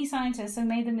that many scientists have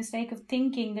made the mistake of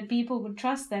thinking that people would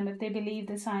trust them if they believed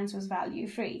that science was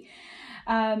value-free.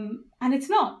 And it's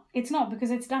not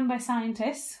because it's done by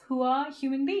scientists who are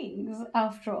human beings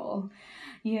after all,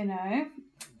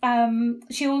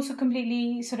 She also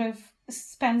completely sort of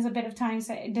spends a bit of time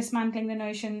dismantling the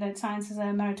notion that science is a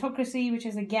meritocracy, which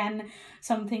is again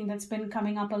something that's been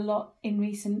coming up a lot in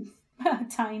recent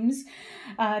times,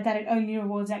 that it only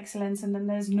rewards excellence and then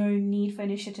there's no need for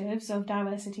initiatives of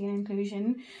diversity and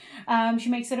inclusion. She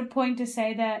makes it a point to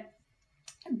say that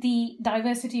the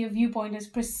diversity of viewpoint is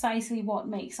precisely what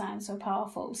makes science so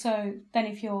powerful. So then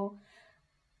if you're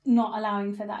not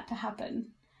allowing for that to happen,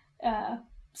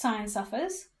 science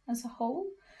suffers as a whole.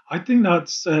 I think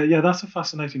that's a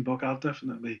fascinating book. I'll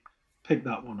definitely pick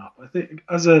that one up. I think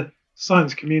as a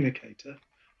science communicator,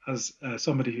 as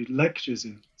somebody who lectures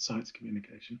in science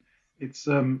communication, it's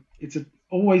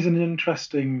always an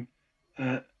interesting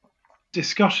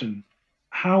discussion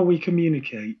how we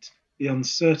communicate the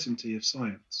uncertainty of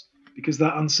science, because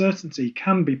that uncertainty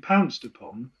can be pounced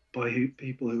upon by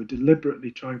people who are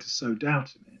deliberately trying to sow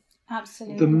doubt in it.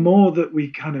 Absolutely. The more that we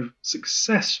kind of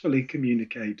successfully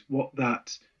communicate what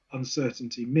that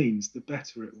uncertainty means, the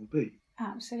better it will be.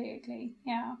 Absolutely,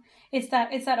 yeah. It's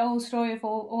that old story of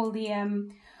all the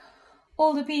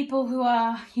people who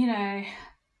are,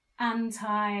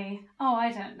 anti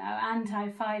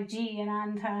 5G and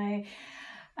anti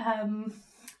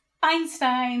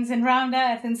Einsteins and round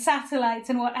Earth and satellites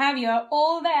and what have you, are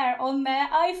all there on their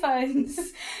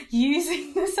iPhones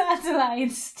using the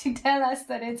satellites to tell us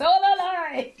that it's all a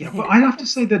lie. Yeah, but I have to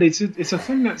say that it's a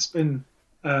thing that's been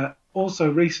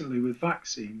also recently with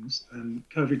vaccines and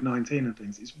COVID-19 and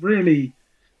things. It's really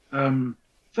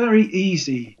very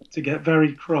easy to get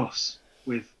very cross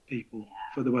with people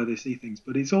for the way they see things,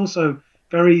 but it's also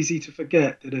very easy to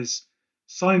forget that as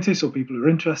scientists or people who are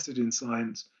interested in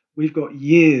science, we've got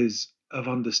years of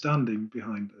understanding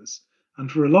behind us.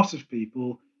 And for a lot of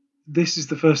people, this is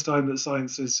the first time that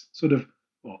science is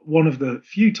one of the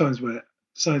few times where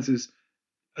science has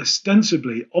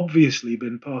ostensibly, obviously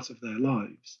been part of their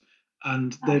lives.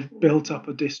 And they've built up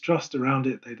a distrust around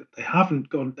it. They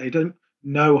don't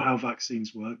know how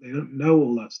vaccines work. They don't know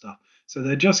all that stuff. So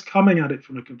they're just coming at it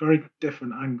from a very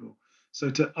different angle. So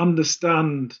to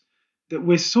understand that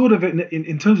we're sort of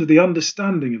in terms of the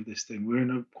understanding of this thing, we're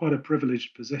in quite a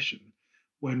privileged position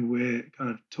when we're kind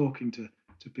of talking to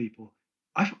people.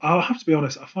 I'll have to be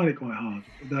honest, I find it quite hard.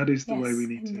 That is the way we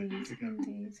need to go.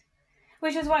 Indeed.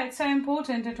 Which is why it's so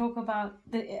important to talk about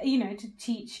to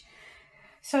teach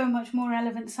so much more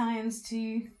relevant science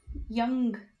to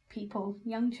young people,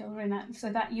 young children, so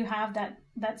that you have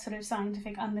that sort of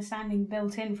scientific understanding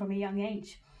built in from a young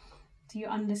age. So you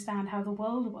understand how the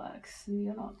world works and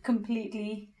you're not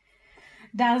completely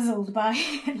dazzled by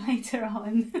it later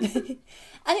on.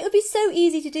 And it would be so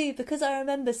easy to do, because I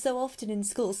remember so often in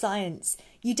school science,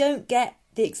 you don't get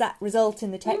the exact result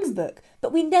in the textbook,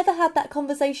 but we never had that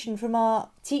conversation from our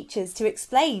teachers to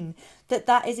explain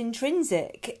that is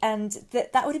intrinsic, and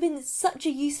that would have been such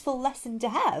a useful lesson to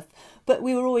have, but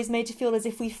we were always made to feel as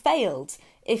if we failed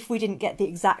if we didn't get the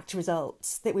exact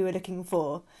results that we were looking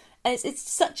for. And it's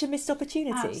such a missed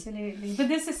opportunity. Absolutely. But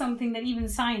this is something that even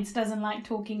science doesn't like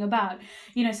talking about.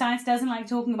 Science doesn't like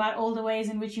talking about all the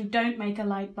ways in which you don't make a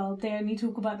light bulb. They only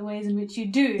talk about the ways in which you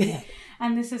do. Yeah.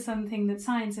 And this is something that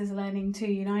science is learning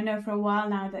too. I know for a while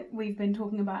now that we've been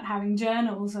talking about having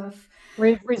journals of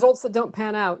results that don't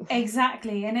pan out.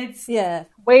 Exactly. And it's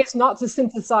ways not to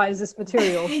synthesize this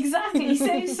material. Exactly. It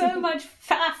saves so much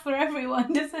faff for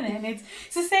everyone, doesn't it? And it's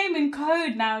the same in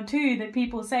code now too, that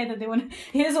people say that they want,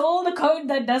 here's all the code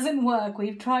that doesn't work.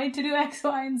 We've tried to do X,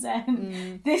 Y, and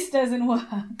Z. This doesn't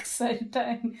work. So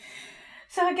don't.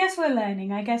 So I guess we're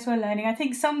learning. I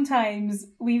think sometimes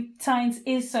science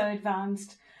is so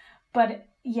advanced, but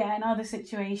in other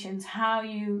situations, how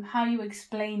you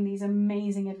explain these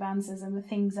amazing advances and the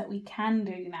things that we can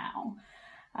do now,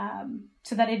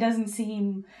 so that it doesn't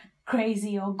seem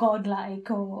crazy or godlike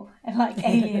or like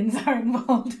aliens are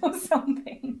involved or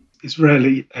something. It's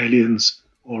rarely aliens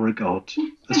or a god,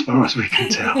 as far as we can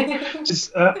tell.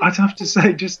 I'd have to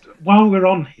say, just while we're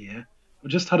on here, I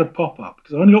just had a pop-up,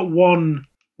 because I only got one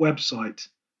website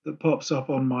that pops up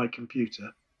on my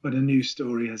computer when a new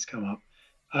story has come up.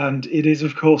 And it is,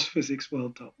 of course,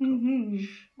 physicsworld.com. Mm-hmm.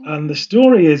 And the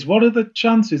story is, what are the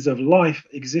chances of life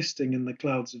existing in the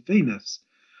clouds of Venus?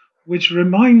 Which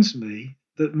reminds me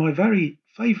that my very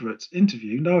favourite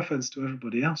interview, no offence to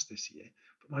everybody else this year,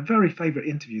 but my very favourite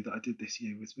interview that I did this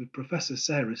year was with Professor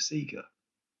Sarah Seeger.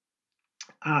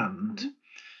 And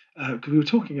we were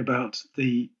talking about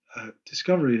the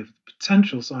discovery of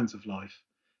potential signs of life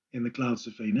in the clouds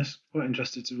of Venus. Quite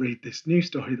interested to read this new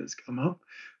story that's come up,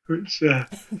 which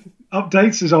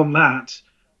updates us on that.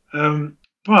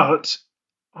 But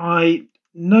I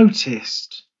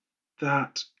noticed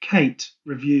that Kate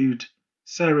reviewed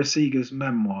Sarah Seeger's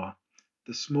memoir,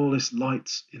 The Smallest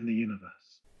Lights in the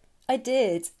Universe. I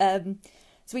did. So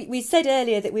we said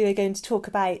earlier that we were going to talk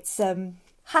about some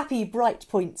happy, bright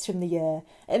points from the year.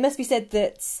 It must be said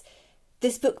that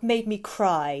this book made me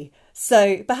cry.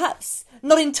 So perhaps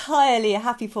not entirely a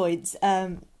happy point,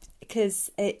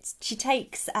 because she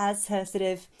takes as her sort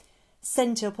of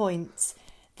centre point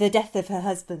the death of her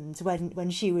husband when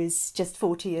she was just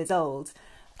 40 years old.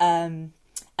 And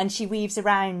she weaves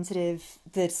around sort of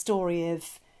the story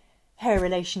of her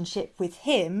relationship with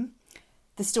him,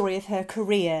 the story of her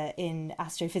career in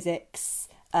astrophysics.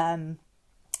 So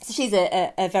she's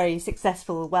a very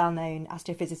successful, well-known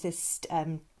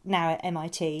astrophysicist now at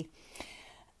MIT.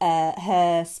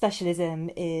 Her specialism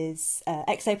is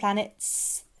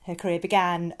exoplanets. Her career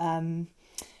began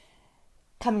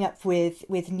coming up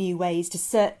with new ways to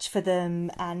search for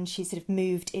them, and she sort of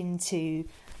moved into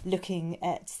looking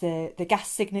at the gas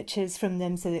signatures from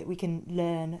them so that we can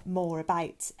learn more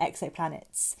about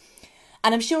exoplanets.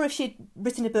 And I'm sure if she'd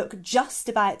written a book just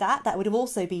about that, that would have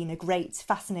also been a great,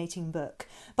 fascinating book.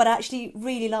 But I actually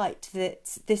really liked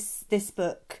that this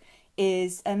book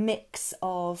is a mix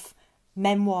of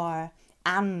memoir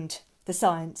and the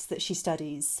science that she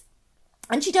studies.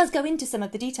 And she does go into some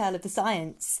of the detail of the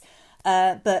science,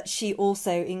 but she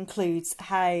also includes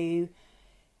how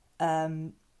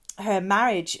her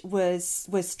marriage was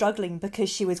struggling because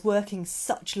she was working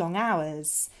such long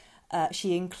hours.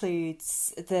 She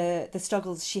includes the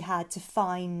struggles she had to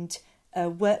find a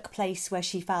workplace where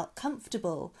she felt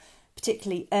comfortable,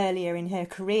 particularly earlier in her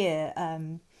career.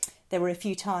 There were a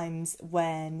few times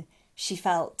when she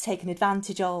felt taken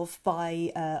advantage of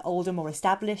by older, more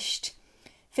established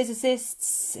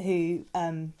physicists who...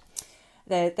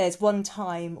 There's one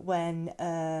time when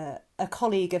a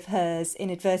colleague of hers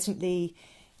inadvertently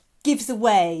gives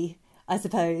away, I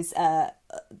suppose,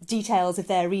 details of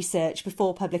their research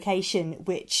before publication,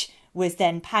 which was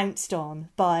then pounced on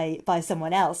by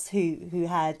someone else who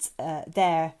had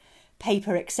their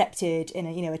paper accepted in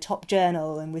a top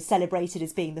journal and was celebrated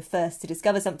as being the first to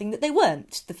discover something that they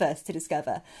weren't the first to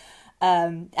discover.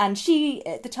 And she,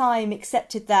 at the time,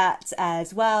 accepted that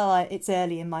as, well, it's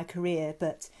early in my career,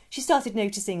 but she started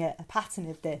noticing a pattern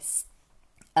of this.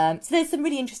 So there's some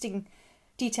really interesting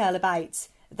detail about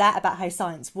that, about how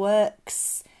science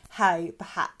works, how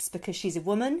perhaps because she's a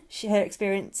woman, her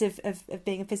experience of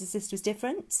being a physicist was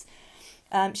different.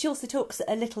 She also talks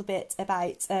a little bit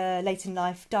about late in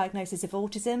life diagnosis of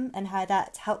autism and how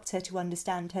that helped her to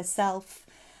understand herself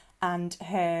and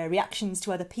her reactions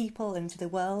to other people and to the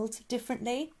world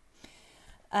differently.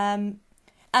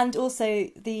 And also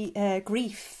the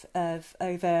grief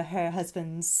over her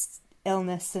husband's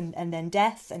illness and then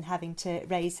death, and having to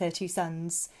raise her two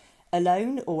sons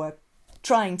alone, or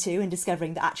trying to, and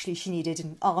discovering that actually she needed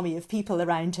an army of people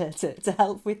around her to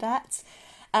help with that.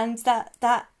 And that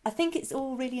I think it's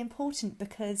all really important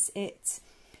because it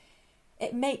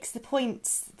makes the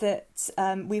point that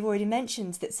we've already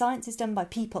mentioned, that science is done by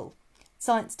people.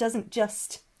 Science doesn't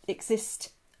just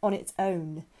exist on its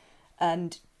own.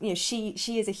 And she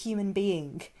is a human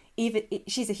being.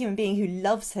 She's a human being who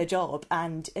loves her job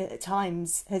and at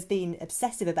times has been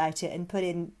obsessive about it and put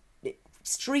in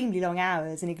extremely long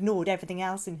hours and ignored everything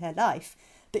else in her life.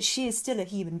 But she is still a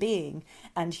human being,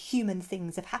 and human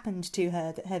things have happened to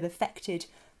her that have affected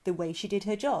the way she did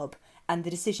her job and the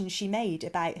decisions she made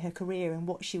about her career and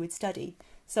what she would study.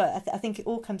 So I think it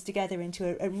all comes together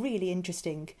into a really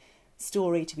interesting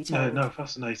story to be told. No,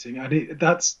 fascinating. And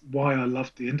that's why I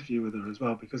loved the interview with her as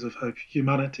well, because of her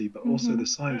humanity, but also the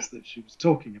science that she was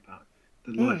talking about,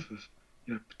 the life of,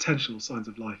 potential signs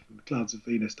of life in the clouds of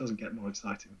Venus. Doesn't get more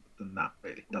exciting than that,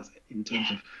 really, does it, in terms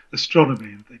of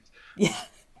astronomy and things. Yeah.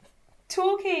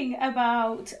 talking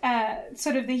about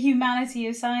sort of the humanity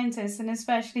of scientists, and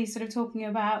especially sort of talking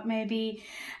about maybe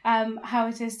how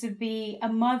it is to be a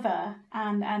mother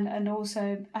and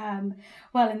also,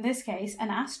 well, in this case, an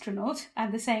astronaut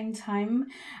at the same time.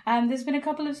 There's been a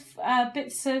couple of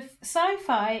bits of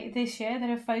sci-fi this year that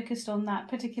have focused on that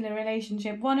particular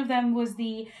relationship. One of them was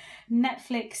the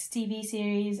Netflix TV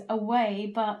series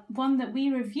Away, but one that we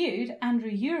reviewed, Andrew,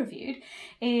 you reviewed,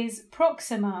 is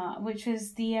Proxima, which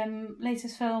was the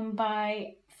latest film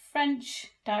by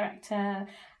French director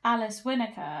Alice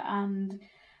Winocour, and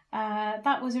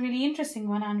that was a really interesting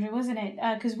one, Andrew, wasn't it?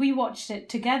 Because we watched it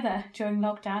together during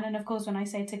lockdown, and of course when I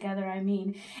say together I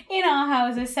mean in our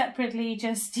houses separately,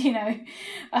 just,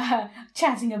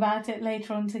 chatting about it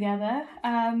later on together.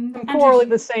 Temporally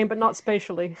the same, but not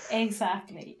spatially.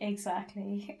 Exactly.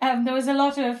 There was a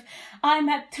lot of, I'm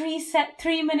at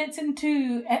 3 minutes and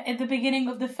 2 at the beginning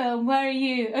of the film, where are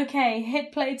you? Okay,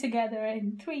 hit play together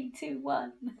in 3, 2,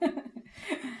 1.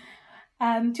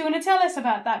 Do you want to tell us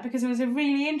about that? Because it was a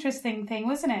really interesting thing,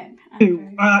 wasn't it,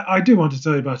 Andrew? I do want to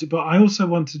tell you about it, but I also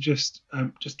want to just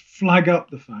flag up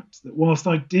the fact that whilst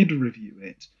I did review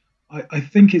it, I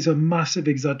think it's a massive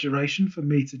exaggeration for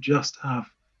me to just have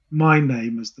my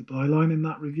name as the byline in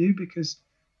that review, because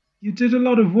you did a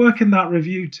lot of work in that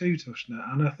review too,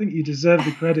 Tushna, and I think you deserve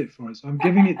the credit for it, so I'm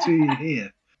giving it to you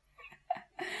here.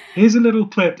 Here's a little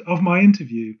clip of my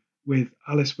interview with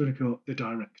Alice Winocour, the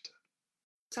director.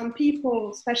 Some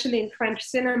people, especially in French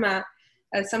cinema,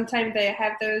 sometimes they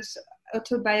have those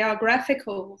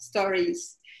autobiographical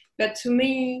stories. But to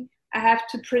me, I have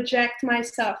to project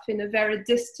myself in a very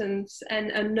distant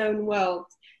and unknown world.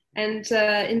 And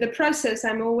in the process,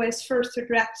 I'm always first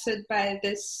attracted by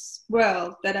this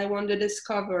world that I want to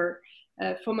discover.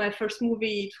 For my first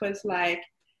movie, it was like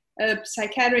a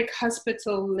psychiatric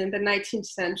hospital in the 19th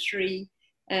century.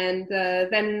 And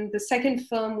then the second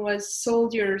film was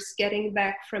soldiers getting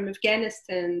back from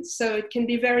Afghanistan. So it can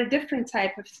be very different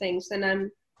type of things, and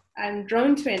I'm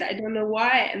drawn to it. I don't know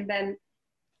why.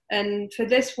 And for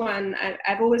this one,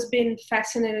 I've always been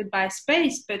fascinated by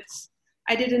space, but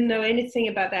I didn't know anything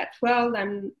about that world.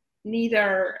 I'm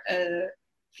neither a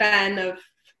fan of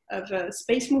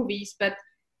space movies, but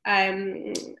I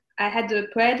had a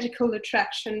poetical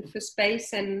attraction for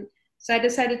space, and so I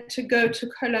decided to go to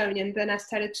Cologne, and then I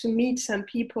started to meet some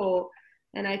people,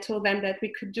 and I told them that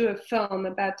we could do a film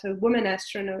about a woman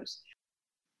astronaut.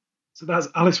 So that's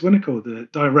Alice Winocour, the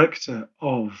director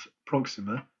of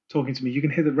Proxima, talking to me. You can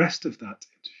hear the rest of that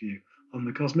interview on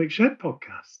the Cosmic Shed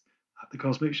podcast at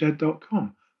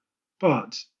thecosmicshed.com.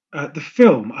 But the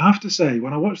film, I have to say,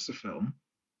 when we watched the film,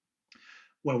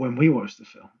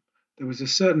 there was a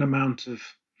certain amount of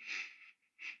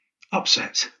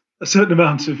upset. A certain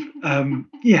amount of,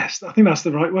 yes, I think that's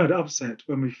the right word, upset,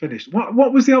 when we finished.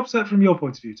 What was the upset from your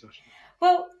point of view, Tosh?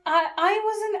 Well,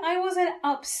 I wasn't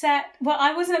upset. Well,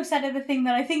 I wasn't upset at the thing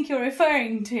that I think you're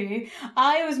referring to.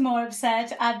 I was more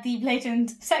upset at the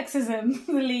blatant sexism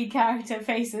the lead character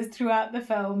faces throughout the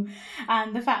film,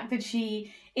 and the fact that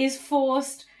she is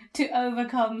forced to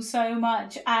overcome so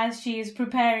much as she is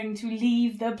preparing to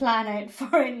leave the planet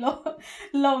for a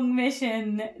long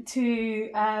mission to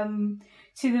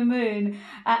the moon,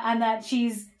 and that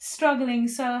she's struggling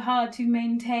so hard to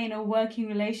maintain a working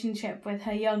relationship with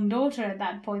her young daughter at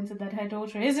that point, so that her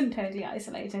daughter isn't totally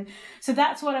isolated. So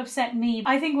that's what upset me.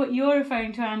 I think what you're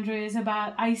referring to, Andrew, is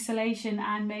about isolation,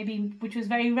 and maybe, which was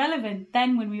very relevant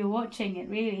then when we were watching it,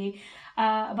 really,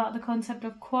 about the concept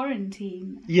of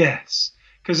quarantine. Yes,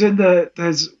 because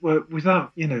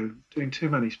without doing too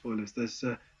many spoilers, there's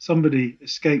somebody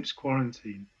escapes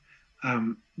quarantine.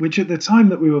 Which at the time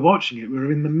that we were watching it, we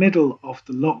were in the middle of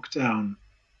the lockdown,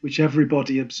 which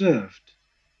everybody observed,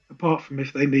 apart from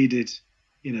if they needed,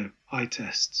 eye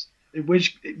tests, in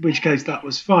which case that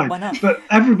was fine. Why not? But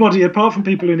everybody, apart from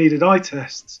people who needed eye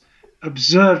tests,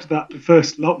 observed that the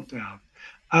first lockdown.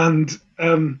 And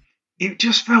it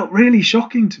just felt really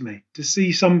shocking to me to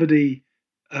see somebody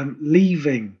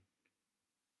leaving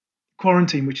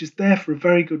quarantine, which is there for a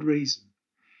very good reason.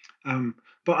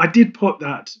 But I did put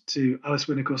that to Alice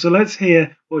Winocour. So let's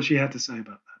hear what she had to say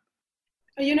about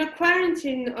that.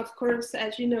 Quarantine, of course,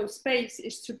 as you know, space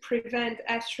is to prevent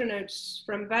astronauts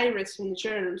from virus and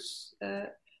germs,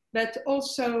 but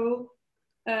also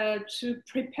to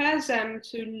prepare them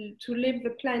to leave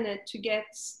the planet, to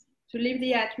leave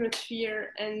the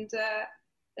atmosphere. And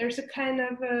there's a kind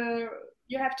of,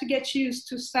 you have to get used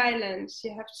to silence.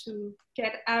 You have to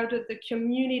get out of the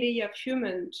community of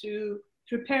humans to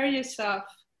prepare yourself,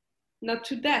 not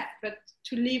to death, but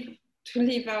to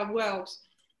leave our world.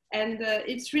 And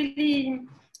it's really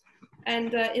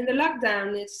And in the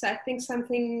lockdown, it's, I think,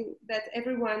 something that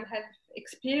everyone has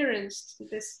experienced,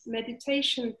 this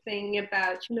meditation thing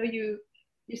about, you know, you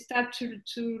start to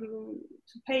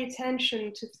pay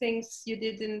attention to things you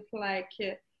didn't like,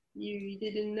 you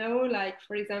didn't know. Like,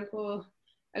 for example,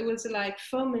 I was like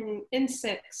filming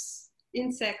insects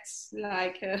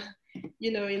like,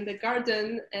 you know, in the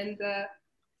garden, and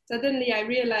suddenly I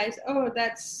realized, oh,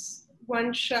 that's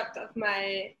one shot of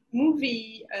my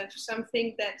movie of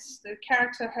something that the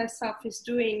character herself is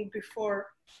doing before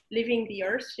leaving the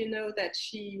earth, you know, that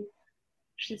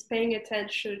she's paying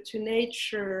attention to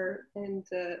nature and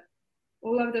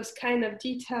all of those kind of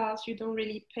details you don't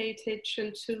really pay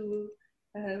attention to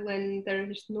when there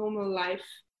is normal life.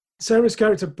 Sarah's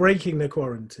character breaking the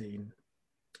quarantine,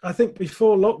 I think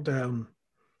before lockdown,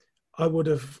 I would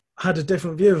have had a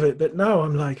different view of it, but now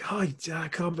I'm like, I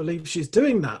can't believe she's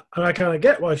doing that. And I kind of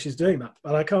get why she's doing that,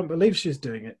 but I can't believe she's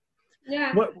doing it.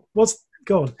 Yeah. What's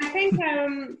gone? I think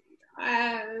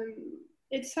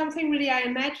it's something really I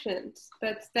imagined,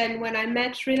 but then when I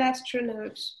met real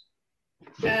astronauts,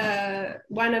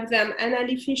 one of them,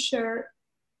 Anna-Lee Fisher,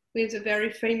 who is a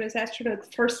very famous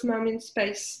astronaut, first mom in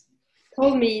space,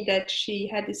 told me that she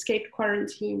had escaped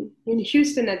quarantine in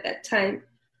Houston at that time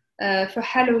for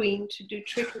Halloween to do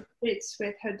trick or treats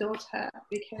with her daughter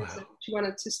because she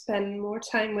wanted to spend more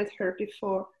time with her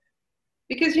before.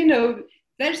 Because, you know,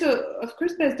 of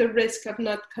course there's the risk of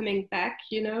not coming back,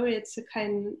 you know, it's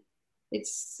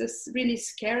just really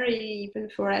scary even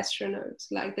for astronauts,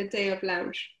 like the day of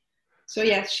launch. So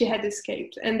yes, she had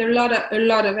escaped. And a lot of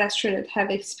astronauts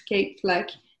have escaped, like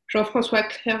Jean-François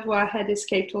Clairvoy had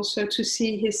escaped also to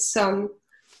see his son,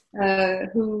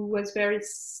 who was very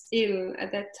ill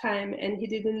at that time, and he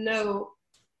didn't know,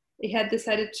 he had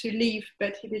decided to leave,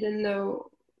 but he didn't know,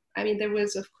 I mean, there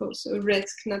was of course a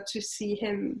risk not to see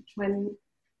him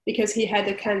because he had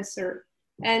a cancer.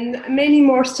 And many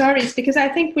more stories, because I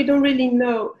think we don't really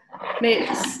know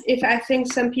if I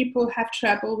think some people have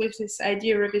trouble with this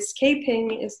idea of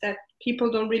escaping, is that people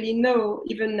don't really know,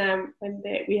 even now when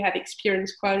we have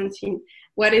experienced quarantine,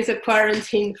 what is a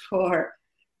quarantine for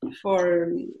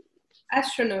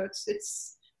astronauts.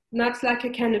 It's not like a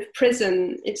kind of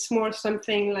prison. It's more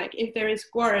something like, if there is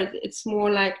guard, it's more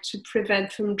like to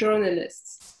prevent from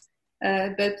journalists.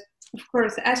 But of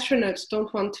course, astronauts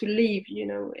don't want to leave, you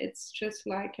know, it's just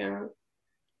like, and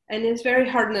it's very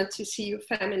hard not to see your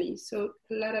family. So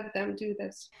a lot of them do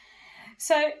this.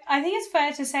 So I think it's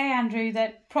fair to say, Andrew,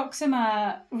 that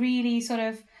Proxima really sort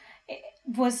of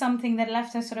was something that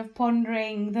left us sort of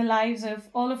pondering the lives of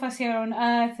all of us here on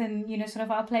Earth and, you know, sort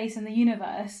of our place in the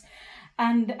universe.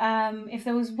 And if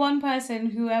there was one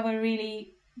person who ever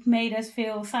really made us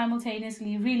feel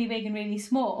simultaneously really big and really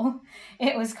small,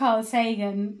 it was Carl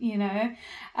Sagan, you know.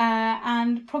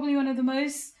 And probably one of the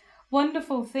most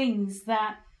wonderful things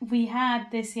that we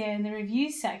had this year in the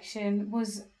review section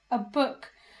was a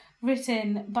book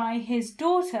written by his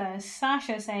daughter,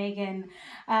 Sasha Sagan,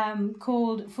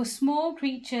 called For Small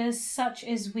Creatures Such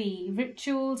as We,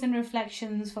 Rituals and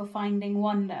Reflections for Finding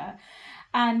Wonder.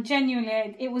 And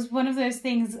genuinely, it was one of those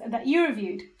things that you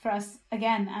reviewed for us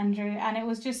again, Andrew, and it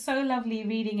was just so lovely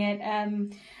reading it.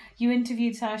 You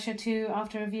interviewed Sasha too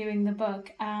after reviewing the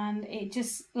book, and it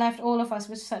just left all of us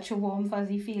with such a warm,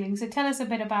 fuzzy feeling. So tell us a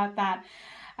bit about that,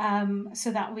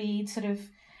 so that we sort of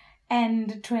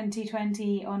end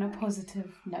 2020 on a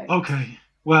positive note. Okay.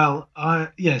 Well,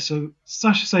 so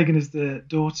Sasha Sagan is the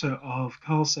daughter of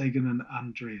Carl Sagan and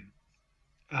Ann Druyan.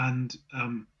 And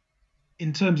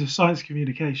in terms of science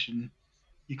communication,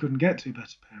 you couldn't get two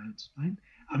better parents, right?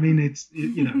 I mean, it's,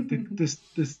 you know,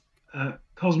 this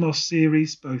Cosmos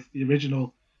series, both the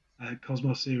original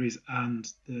Cosmos series and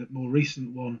the more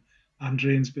recent one, Ann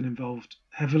Druyan's been involved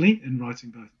heavily in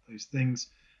writing both of those things.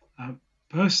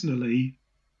 Personally,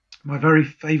 my very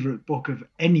favourite book of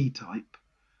any type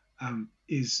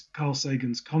is Carl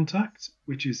Sagan's Contact,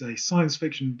 which is a science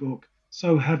fiction book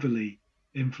so heavily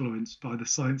influenced by the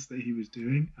science that he was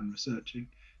doing and researching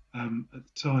at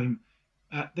the time,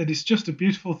 that it's just a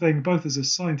beautiful thing, both as a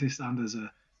scientist and as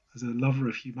a lover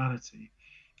of humanity.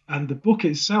 And the book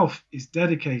itself is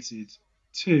dedicated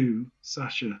to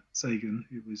Sasha Sagan,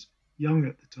 who was young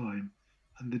at the time.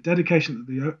 And the dedication at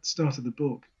the start of the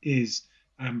book is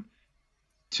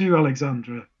to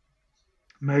Alexandra,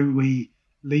 may we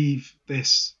leave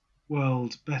this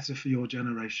world better for your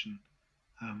generation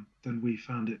than we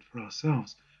found it for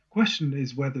ourselves. Question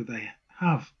is whether they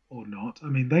have or not. I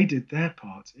mean, they did their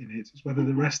part in it. It's whether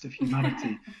the rest of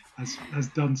humanity has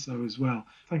done so as well.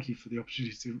 Thank you for the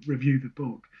opportunity to review the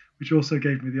book, which also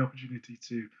gave me the opportunity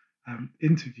to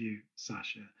interview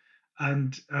Sasha.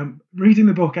 And reading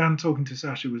the book and talking to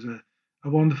Sasha was a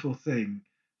wonderful thing.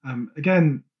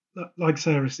 Again, like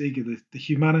Sarah Seeger, the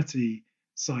humanity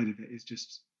side of it is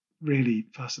just really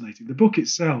fascinating. The book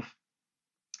itself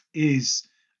is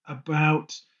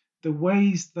about the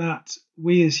ways that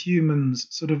we as humans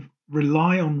sort of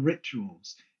rely on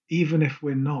rituals, even if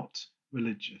we're not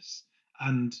religious.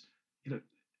 And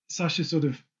Sasha sort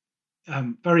of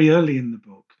very early in the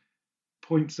book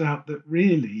points out that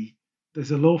really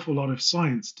there's an awful lot of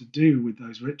science to do with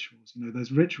those rituals.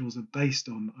 Those rituals are based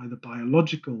on either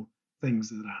biological things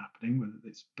that are happening, whether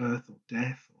it's birth or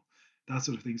death or that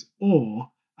sort of things, or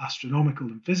astronomical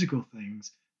and physical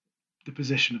things, the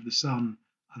position of the sun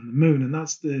and the moon. And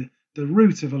that's the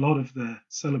root of a lot of the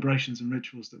celebrations and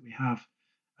rituals that we have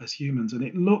as humans. And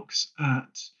it looks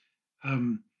at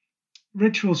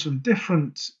rituals from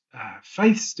different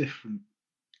faiths, different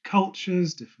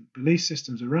cultures, different belief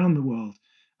systems around the world,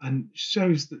 and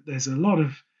shows that there's a lot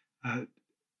of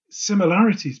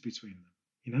similarities between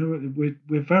them.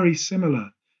 We're very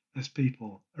similar as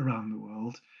people around the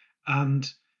world.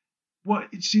 And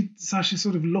Sasha's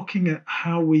sort of looking at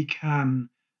how we can,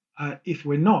 if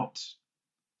we're not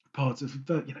part of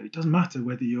that, it doesn't matter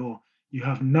whether you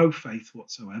have no faith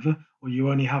whatsoever or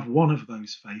you only have one of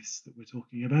those faiths that we're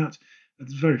talking about.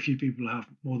 There's very few people who have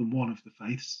more than one of the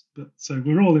faiths, but so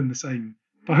we're all in the same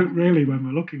boat really when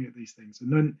we're looking at these things.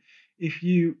 And then if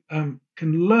you can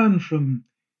learn from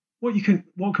what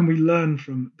can we learn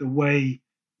from the way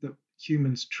that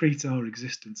humans treat our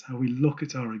existence, how we look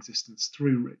at our existence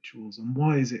through rituals, and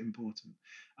why is it important?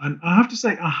 And I have to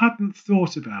say, I hadn't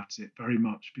thought about it very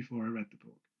much before I read the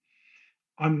book.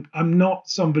 I'm not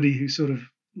somebody who sort of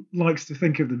likes to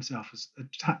think of themselves as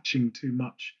attaching too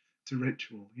much to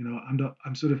ritual.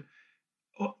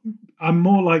 I'm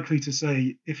more likely to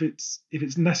say if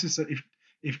it's necessary,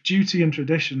 if duty and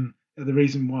tradition are the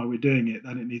reason why we're doing it,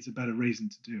 then it needs a better reason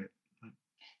to do it.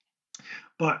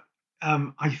 But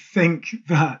I think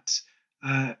that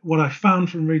what I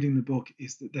found from reading the book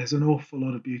is that there's an awful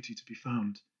lot of beauty to be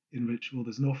found in ritual.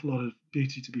 There's an awful lot of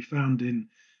beauty to be found in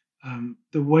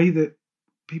the way that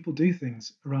people do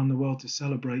things around the world to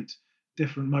celebrate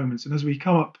different moments. And as we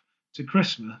come up to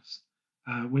Christmas,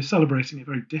 we're celebrating it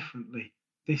very differently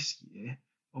this year,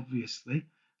 obviously,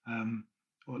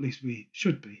 or at least we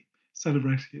should be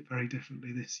celebrating it very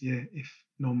differently this year if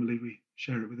normally we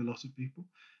share it with a lot of people.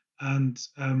 And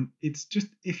it's just,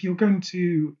 if you're going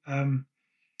to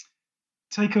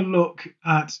take a look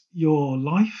at your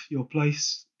life, your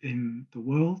place in the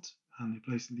world and your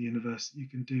place in the universe, you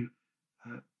could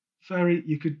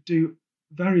do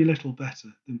very little better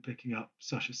than picking up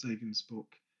Sasha Sagan's book,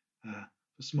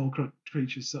 For Small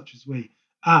Creatures Such as We.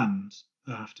 And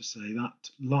I have to say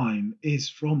that line is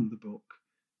from the book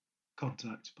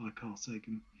Contact by Carl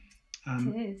Sagan.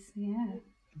 It is, yeah.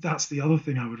 That's the other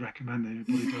thing I would recommend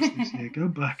anybody does this year. Go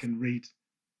back and read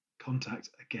Contact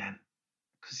again,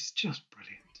 because it's just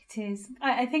brilliant. It is.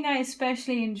 I think I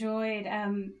especially enjoyed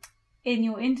in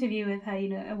your interview with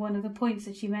her, one of the points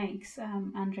that she makes,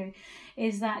 Andrew,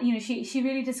 is that, she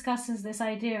really discusses this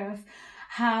idea of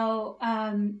how,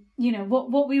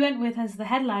 what we went with as the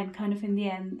headline kind of in the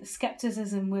end,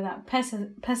 skepticism without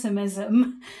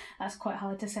pessimism. That's quite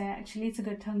hard to say, actually. It's a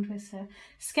good tongue twister.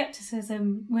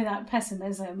 Skepticism without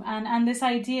pessimism. And this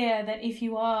idea that if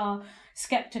you are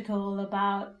skeptical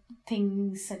about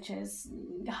things such as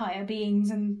higher beings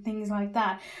and things like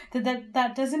that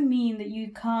doesn't mean that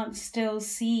you can't still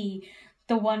see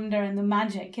the wonder and the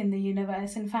magic in the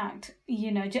universe. In fact,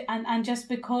 and just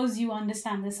because you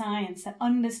understand the science, that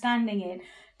understanding it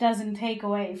doesn't take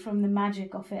away from the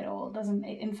magic of it all.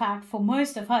 In fact, for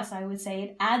most of us, I would say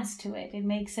it adds to it. It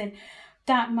makes it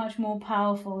that much more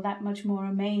powerful, that much more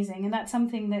amazing. And that's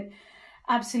something that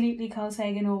absolutely Carl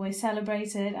Sagan always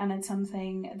celebrated, and it's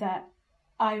something that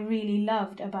I really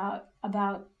loved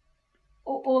about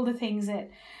all the things that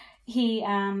he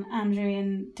and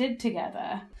Andrian did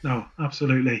together. No,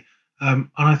 absolutely. And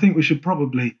I think we should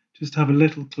probably just have a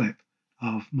little clip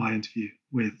of my interview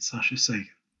with Sasha Sagan.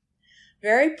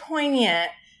 Very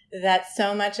poignant that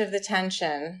so much of the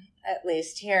tension, at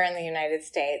least here in the United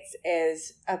States,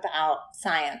 is about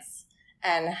science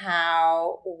and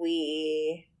how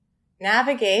we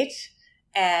navigate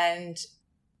and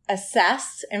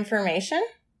assess information.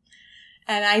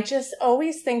 And I just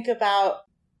always think about,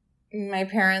 my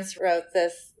parents wrote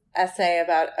this essay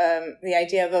about the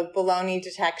idea of a baloney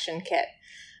detection kit,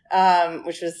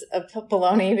 which was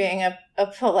baloney being a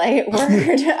polite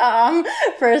word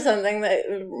for something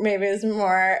that maybe is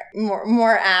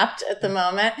more apt at the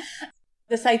moment.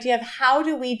 This idea of how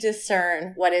do we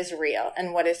discern what is real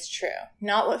and what is true?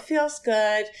 Not what feels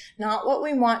good, not what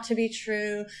we want to be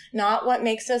true, not what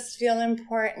makes us feel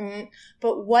important,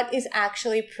 but what is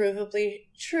actually provably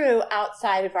true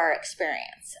outside of our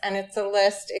experience. And it's a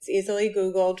list, it's easily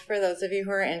Googled for those of you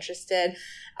who are interested,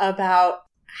 about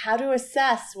how to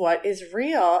assess what is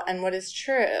real and what is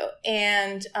true.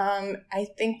 And I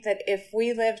think that if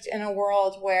we lived in a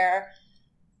world where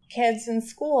kids in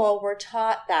school were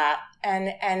taught that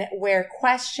and where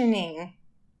questioning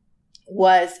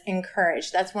was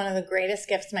encouraged. That's one of the greatest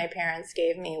gifts my parents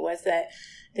gave me, was that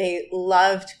they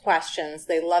loved questions.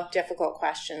 They loved difficult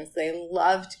questions. They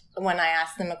loved when I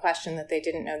asked them a question that they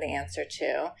didn't know the answer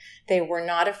to. They were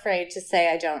not afraid to say,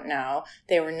 I don't know.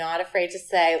 They were not afraid to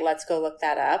say, let's go look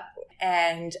that up.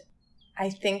 And I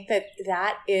think that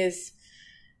that is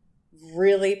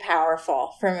really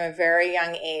powerful from a very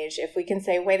young age. If we can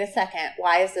say, wait a second,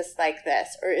 why is this like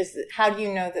this? Or how do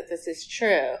you know that this is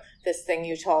true, this thing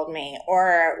you told me?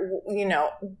 Or,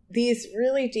 these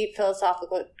really deep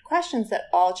philosophical questions that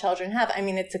all children have. I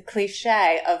mean, it's a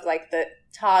cliche of like the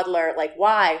toddler, like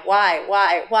why?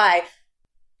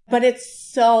 But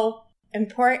it's so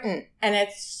important and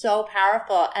it's so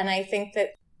powerful. And I think that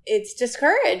it's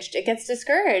discouraged. It gets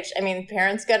discouraged. I mean,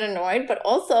 parents get annoyed, but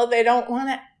also they don't want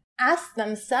to ask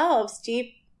themselves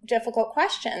deep, difficult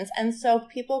questions. And so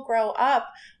people grow up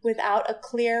without a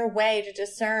clear way to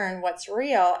discern what's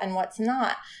real and what's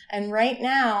not. And right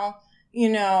now,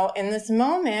 in this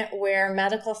moment where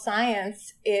medical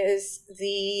science is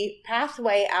the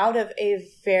pathway out of a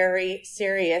very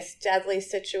serious, deadly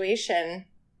situation,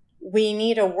 we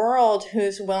need a world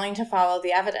who's willing to follow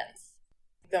the evidence.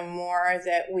 The more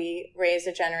that we raise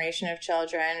a generation of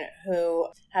children who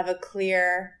have a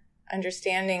clear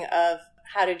understanding of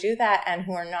how to do that and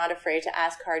who are not afraid to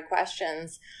ask hard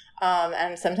questions,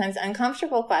 and sometimes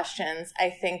uncomfortable questions, I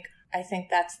think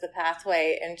that's the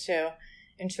pathway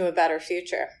into a better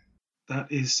future.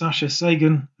 That is Sasha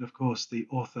Sagan, of course, the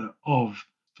author of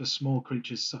For Small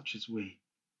Creatures Such as We.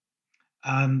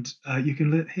 And you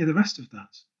can hear the rest of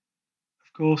that,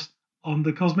 of course, on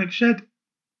the Cosmic Shed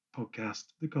podcast,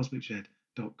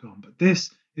 thecosmicshed.com. But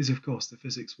this is, of course, the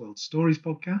Physics World Stories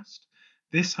podcast.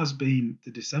 This has been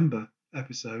the December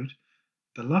episode,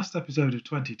 the last episode of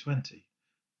 2020.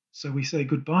 So we say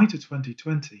goodbye to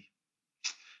 2020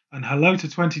 and hello to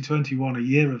 2021, a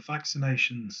year of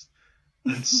vaccinations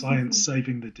and science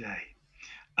saving the day.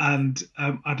 And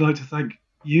I'd like to thank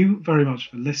you very much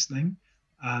for listening,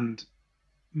 and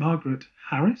Margaret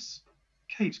Harris,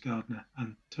 Kate Gardner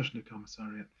and Tushna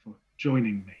Commissariat for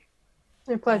joining me.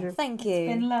 My pleasure. Thank you.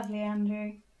 It's been lovely,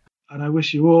 Andrew. And I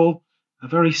wish you all a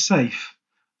very safe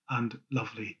and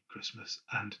lovely Christmas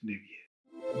and New Year.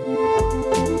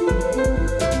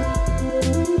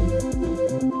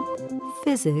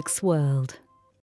 Physics World.